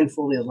is man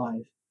fully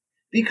alive.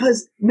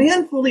 Because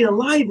man fully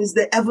alive is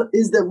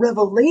the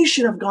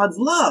revelation of God's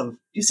love.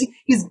 You see,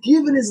 he's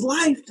given his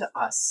life to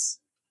us.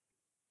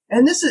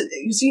 And this is,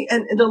 you see,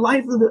 and the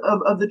life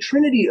of the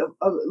Trinity, of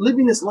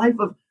living this life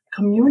of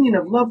communion,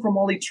 of love from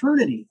all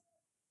eternity.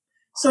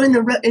 So I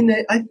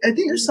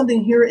think there's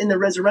something here in the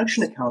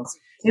resurrection accounts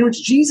in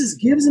which Jesus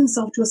gives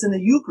himself to us in the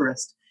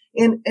Eucharist.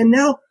 And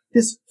now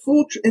this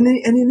full, and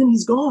then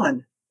he's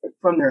gone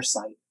from their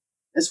sight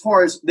as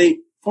far as they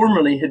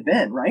formerly had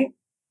been, right?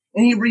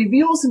 And he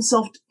reveals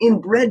himself in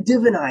bread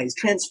divinized,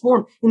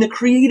 transformed in the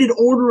created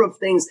order of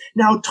things,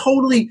 now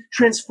totally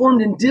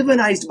transformed and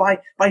divinized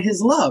by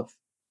his love.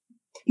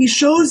 He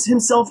shows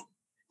himself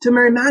to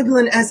Mary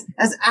Magdalene as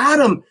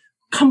Adam,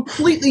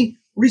 completely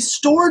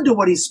restored to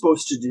what he's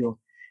supposed to do.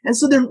 And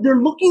so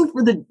they're looking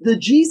for the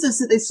Jesus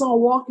that they saw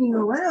walking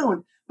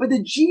around. But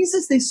the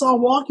Jesus they saw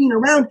walking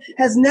around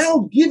has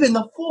now given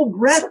the full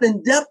breadth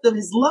and depth of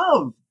his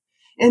love,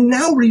 and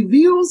now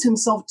reveals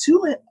himself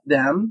to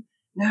them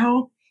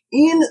now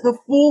in the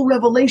full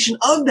revelation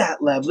of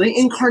that love, the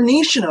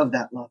incarnation of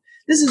that love.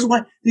 This is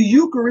why the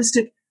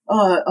Eucharistic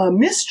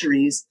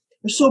mysteries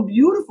are so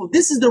beautiful.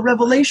 This is the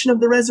revelation of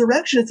the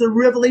resurrection. It's the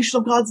revelation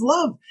of God's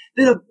love,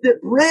 that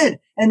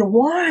bread and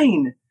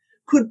wine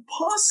could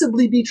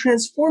possibly be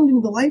transformed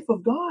into the life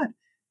of God.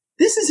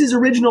 This is his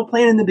original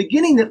plan in the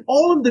beginning, that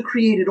all of the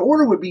created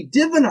order would be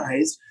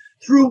divinized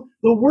through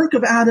the work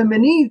of Adam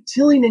and Eve,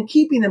 tilling and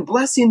keeping and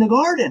blessing the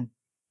garden,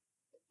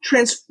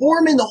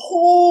 transforming the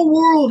whole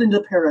world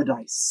into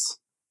paradise.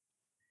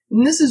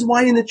 And this is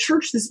why in the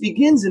church this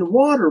begins in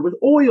water, with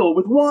oil,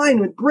 with wine,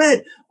 with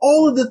bread.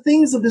 All of the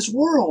things of this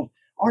world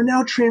are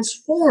now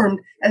transformed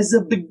as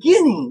the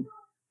beginning.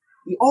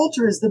 The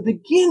altar is the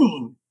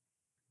beginning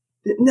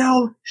that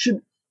now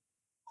should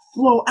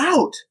flow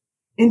out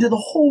into the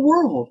whole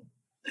world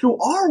through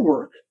our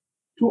work,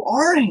 through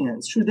our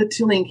hands, through the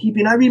tilling and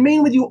keeping. I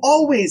remain with you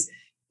always,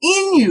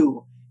 in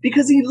you,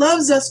 because he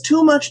loves us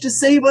too much to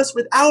save us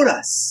without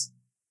us.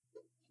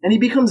 And he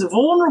becomes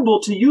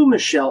vulnerable to you,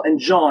 Michelle, and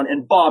John,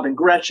 and Bob, and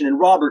Gretchen, and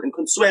Robert, and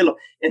Consuelo,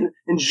 and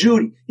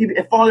Judy,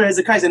 and Father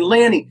Hezekiah, and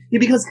Lanny. He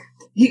becomes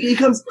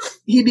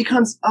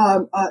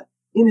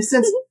in a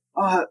sense,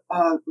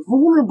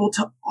 vulnerable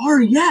to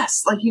our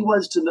yes, like he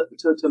was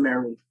to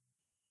Mary.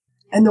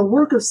 And the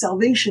work of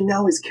salvation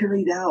now is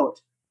carried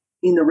out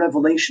in the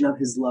revelation of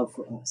his love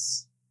for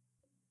us,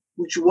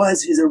 which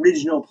was his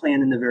original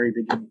plan in the very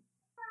beginning.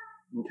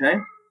 Okay?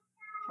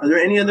 Are there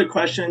any other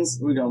questions?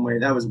 We're going way.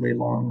 That was way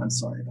long. I'm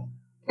sorry about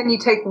that. Can you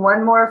take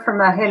one more from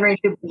Henry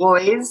Du Bois?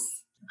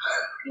 He's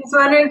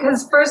wondering,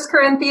 because 1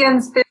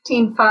 Corinthians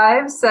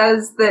 15:5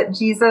 says that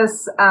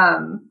Jesus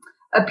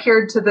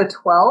appeared to the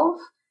 12.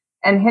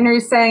 And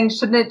Henry's saying,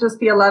 shouldn't it just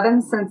be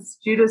 11 since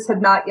Judas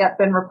had not yet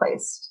been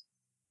replaced?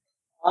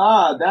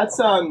 That's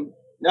a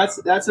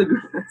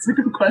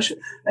good question.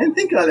 I didn't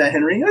think about that,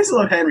 Henry. I just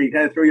love Henry.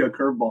 Kind of throw you a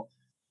curveball.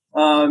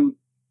 Let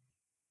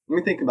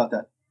me think about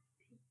that.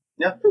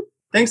 Yeah.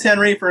 Thanks,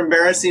 Henry, for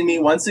embarrassing me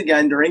once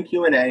again during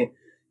Q&A.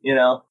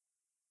 Yeah.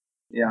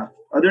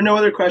 Are there no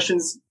other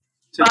questions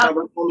to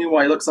cover for me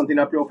while I look something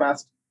up real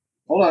fast?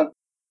 Hold on.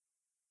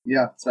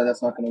 Yeah. Sorry,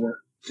 that's not going to work.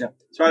 Yeah.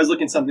 Sorry, I was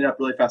looking something up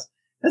really fast.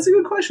 That's a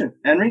good question,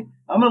 Henry.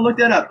 I'm going to look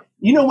that up.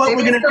 You know what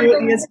we're going to do at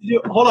the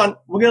Institute? Hold on.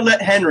 We're going to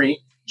let Henry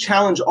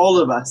challenge all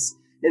of us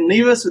and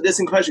leave us with this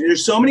in question.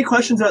 There's so many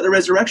questions about the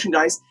resurrection,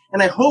 guys,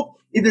 and I hope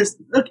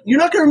look, you're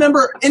not going to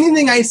remember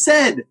anything I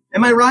said.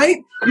 Am I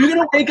right? You're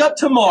going to wake up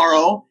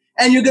tomorrow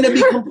and you're going to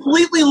be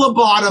completely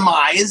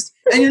lobotomized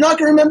and you're not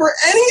going to remember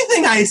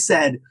anything I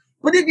said.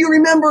 But if you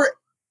remember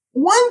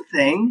one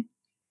thing,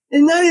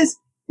 and that is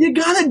you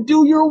got to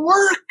do your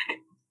work.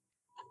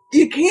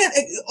 You can't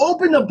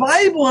open the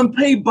Bible and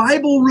play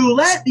Bible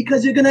roulette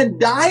because you're going to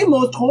die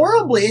most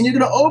horribly, and you're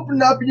going to open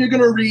it up and you're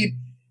going to read,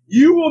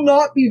 "You will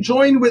not be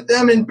joined with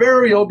them in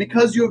burial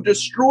because you have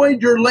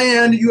destroyed your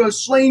land. You have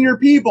slain your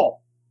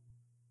people."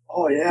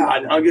 Oh yeah,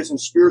 I'll get some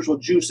spiritual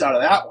juice out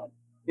of that one.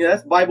 Yeah,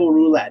 that's Bible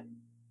roulette.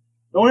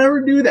 Don't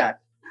ever do that.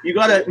 You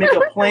got to make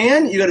a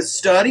plan. You got to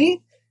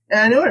study. And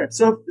I know it.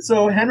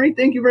 So Henry,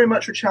 thank you very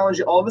much for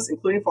challenging all of us,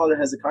 including Father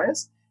Hezekiah.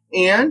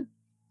 And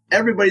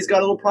everybody's got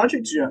a little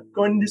project to do.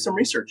 Go ahead and do some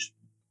research.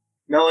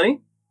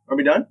 Melanie, are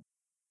we done?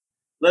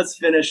 Let's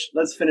finish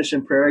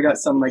in prayer. I got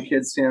some of my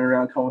kids standing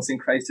around calling, saying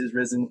Christ is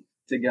risen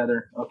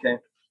together. Okay.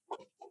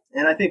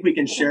 And I think we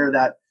can share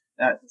that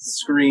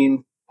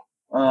screen.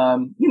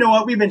 You know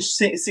what? We've been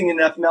singing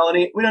enough,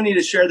 Melanie. We don't need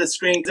to share the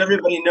screen because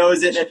everybody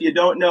knows it. And if you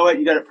don't know it,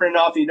 you got to print it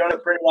off. If you don't have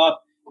it printed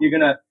off, you're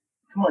going to,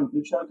 come on,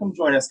 Luciano, come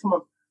join us. Come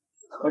on.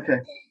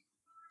 Okay.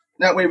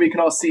 That way we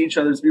can all see each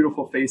other's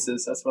beautiful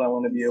faces. That's what I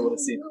want to be able to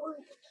see.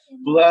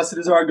 Blessed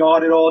is our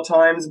God at all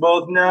times,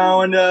 both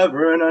now and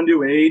ever, and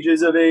unto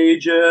ages of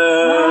ages.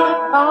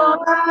 Amen.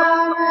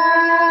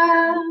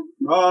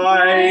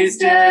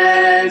 Christ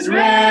is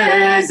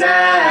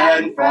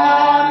risen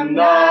from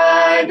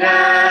the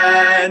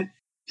dead,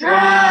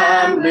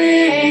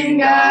 trembling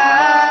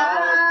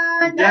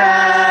down,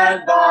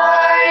 death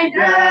by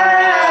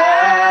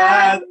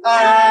death,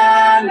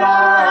 and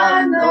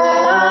on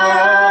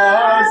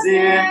those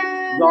in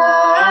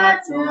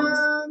the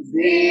tombs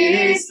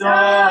bestowing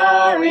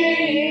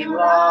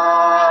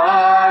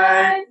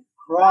light.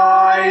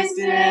 Christ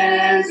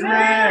is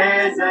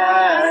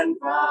risen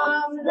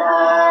from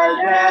the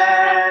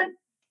dead,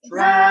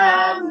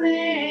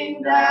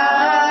 trembling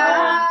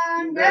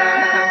down,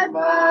 death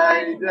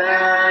by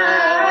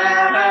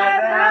death,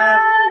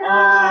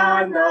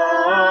 on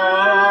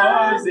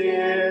those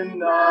in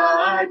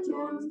the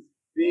tombs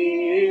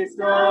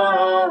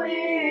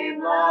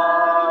bestowing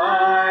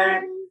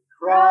light.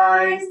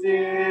 Christ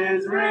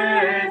is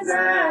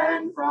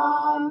risen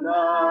from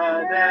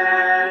the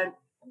dead,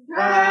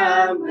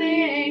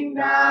 trembling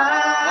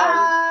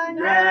down,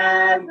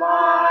 death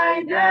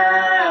by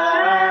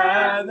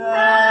death,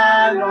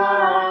 and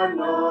on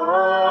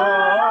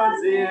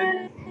those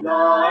in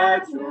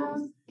the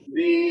tombs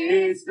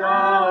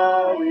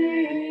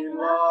bestowing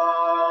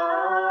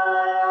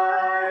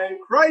light.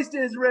 Christ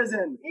is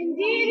risen.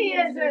 Indeed he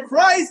is risen.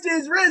 Christ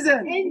is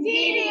risen. Indeed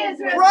he is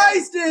risen.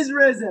 Christ is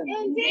risen.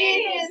 Indeed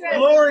he is risen.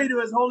 Glory to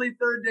his holy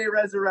third day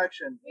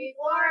resurrection. We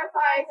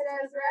glorify his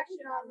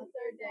resurrection on the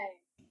third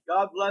day.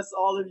 God bless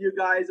all of you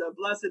guys. A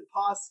blessed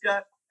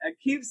Pascha. And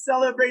keep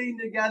celebrating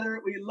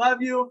together. We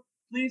love you.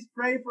 Please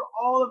pray for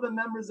all of the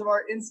members of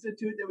our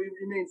institute that we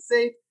remain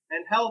safe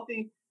and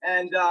healthy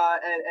and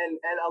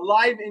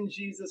alive in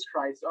Jesus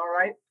Christ. All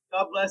right?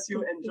 God bless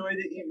you. Enjoy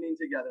the evening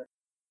together.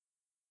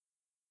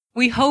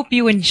 We hope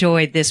you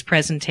enjoyed this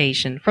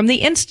presentation from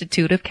the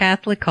Institute of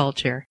Catholic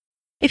Culture.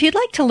 If you'd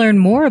like to learn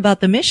more about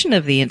the mission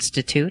of the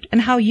Institute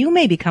and how you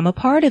may become a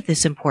part of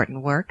this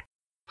important work,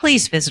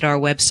 please visit our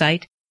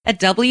website at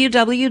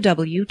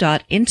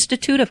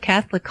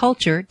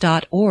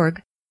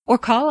www.instituteofcatholicculture.org or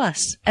call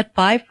us at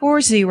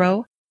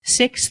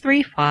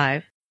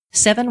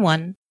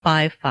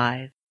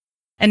 540-635-7155.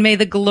 And may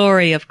the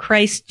glory of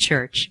Christ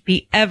Church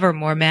be ever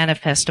more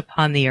manifest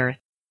upon the earth.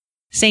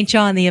 St.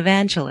 John the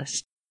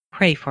Evangelist,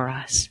 pray for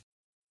us.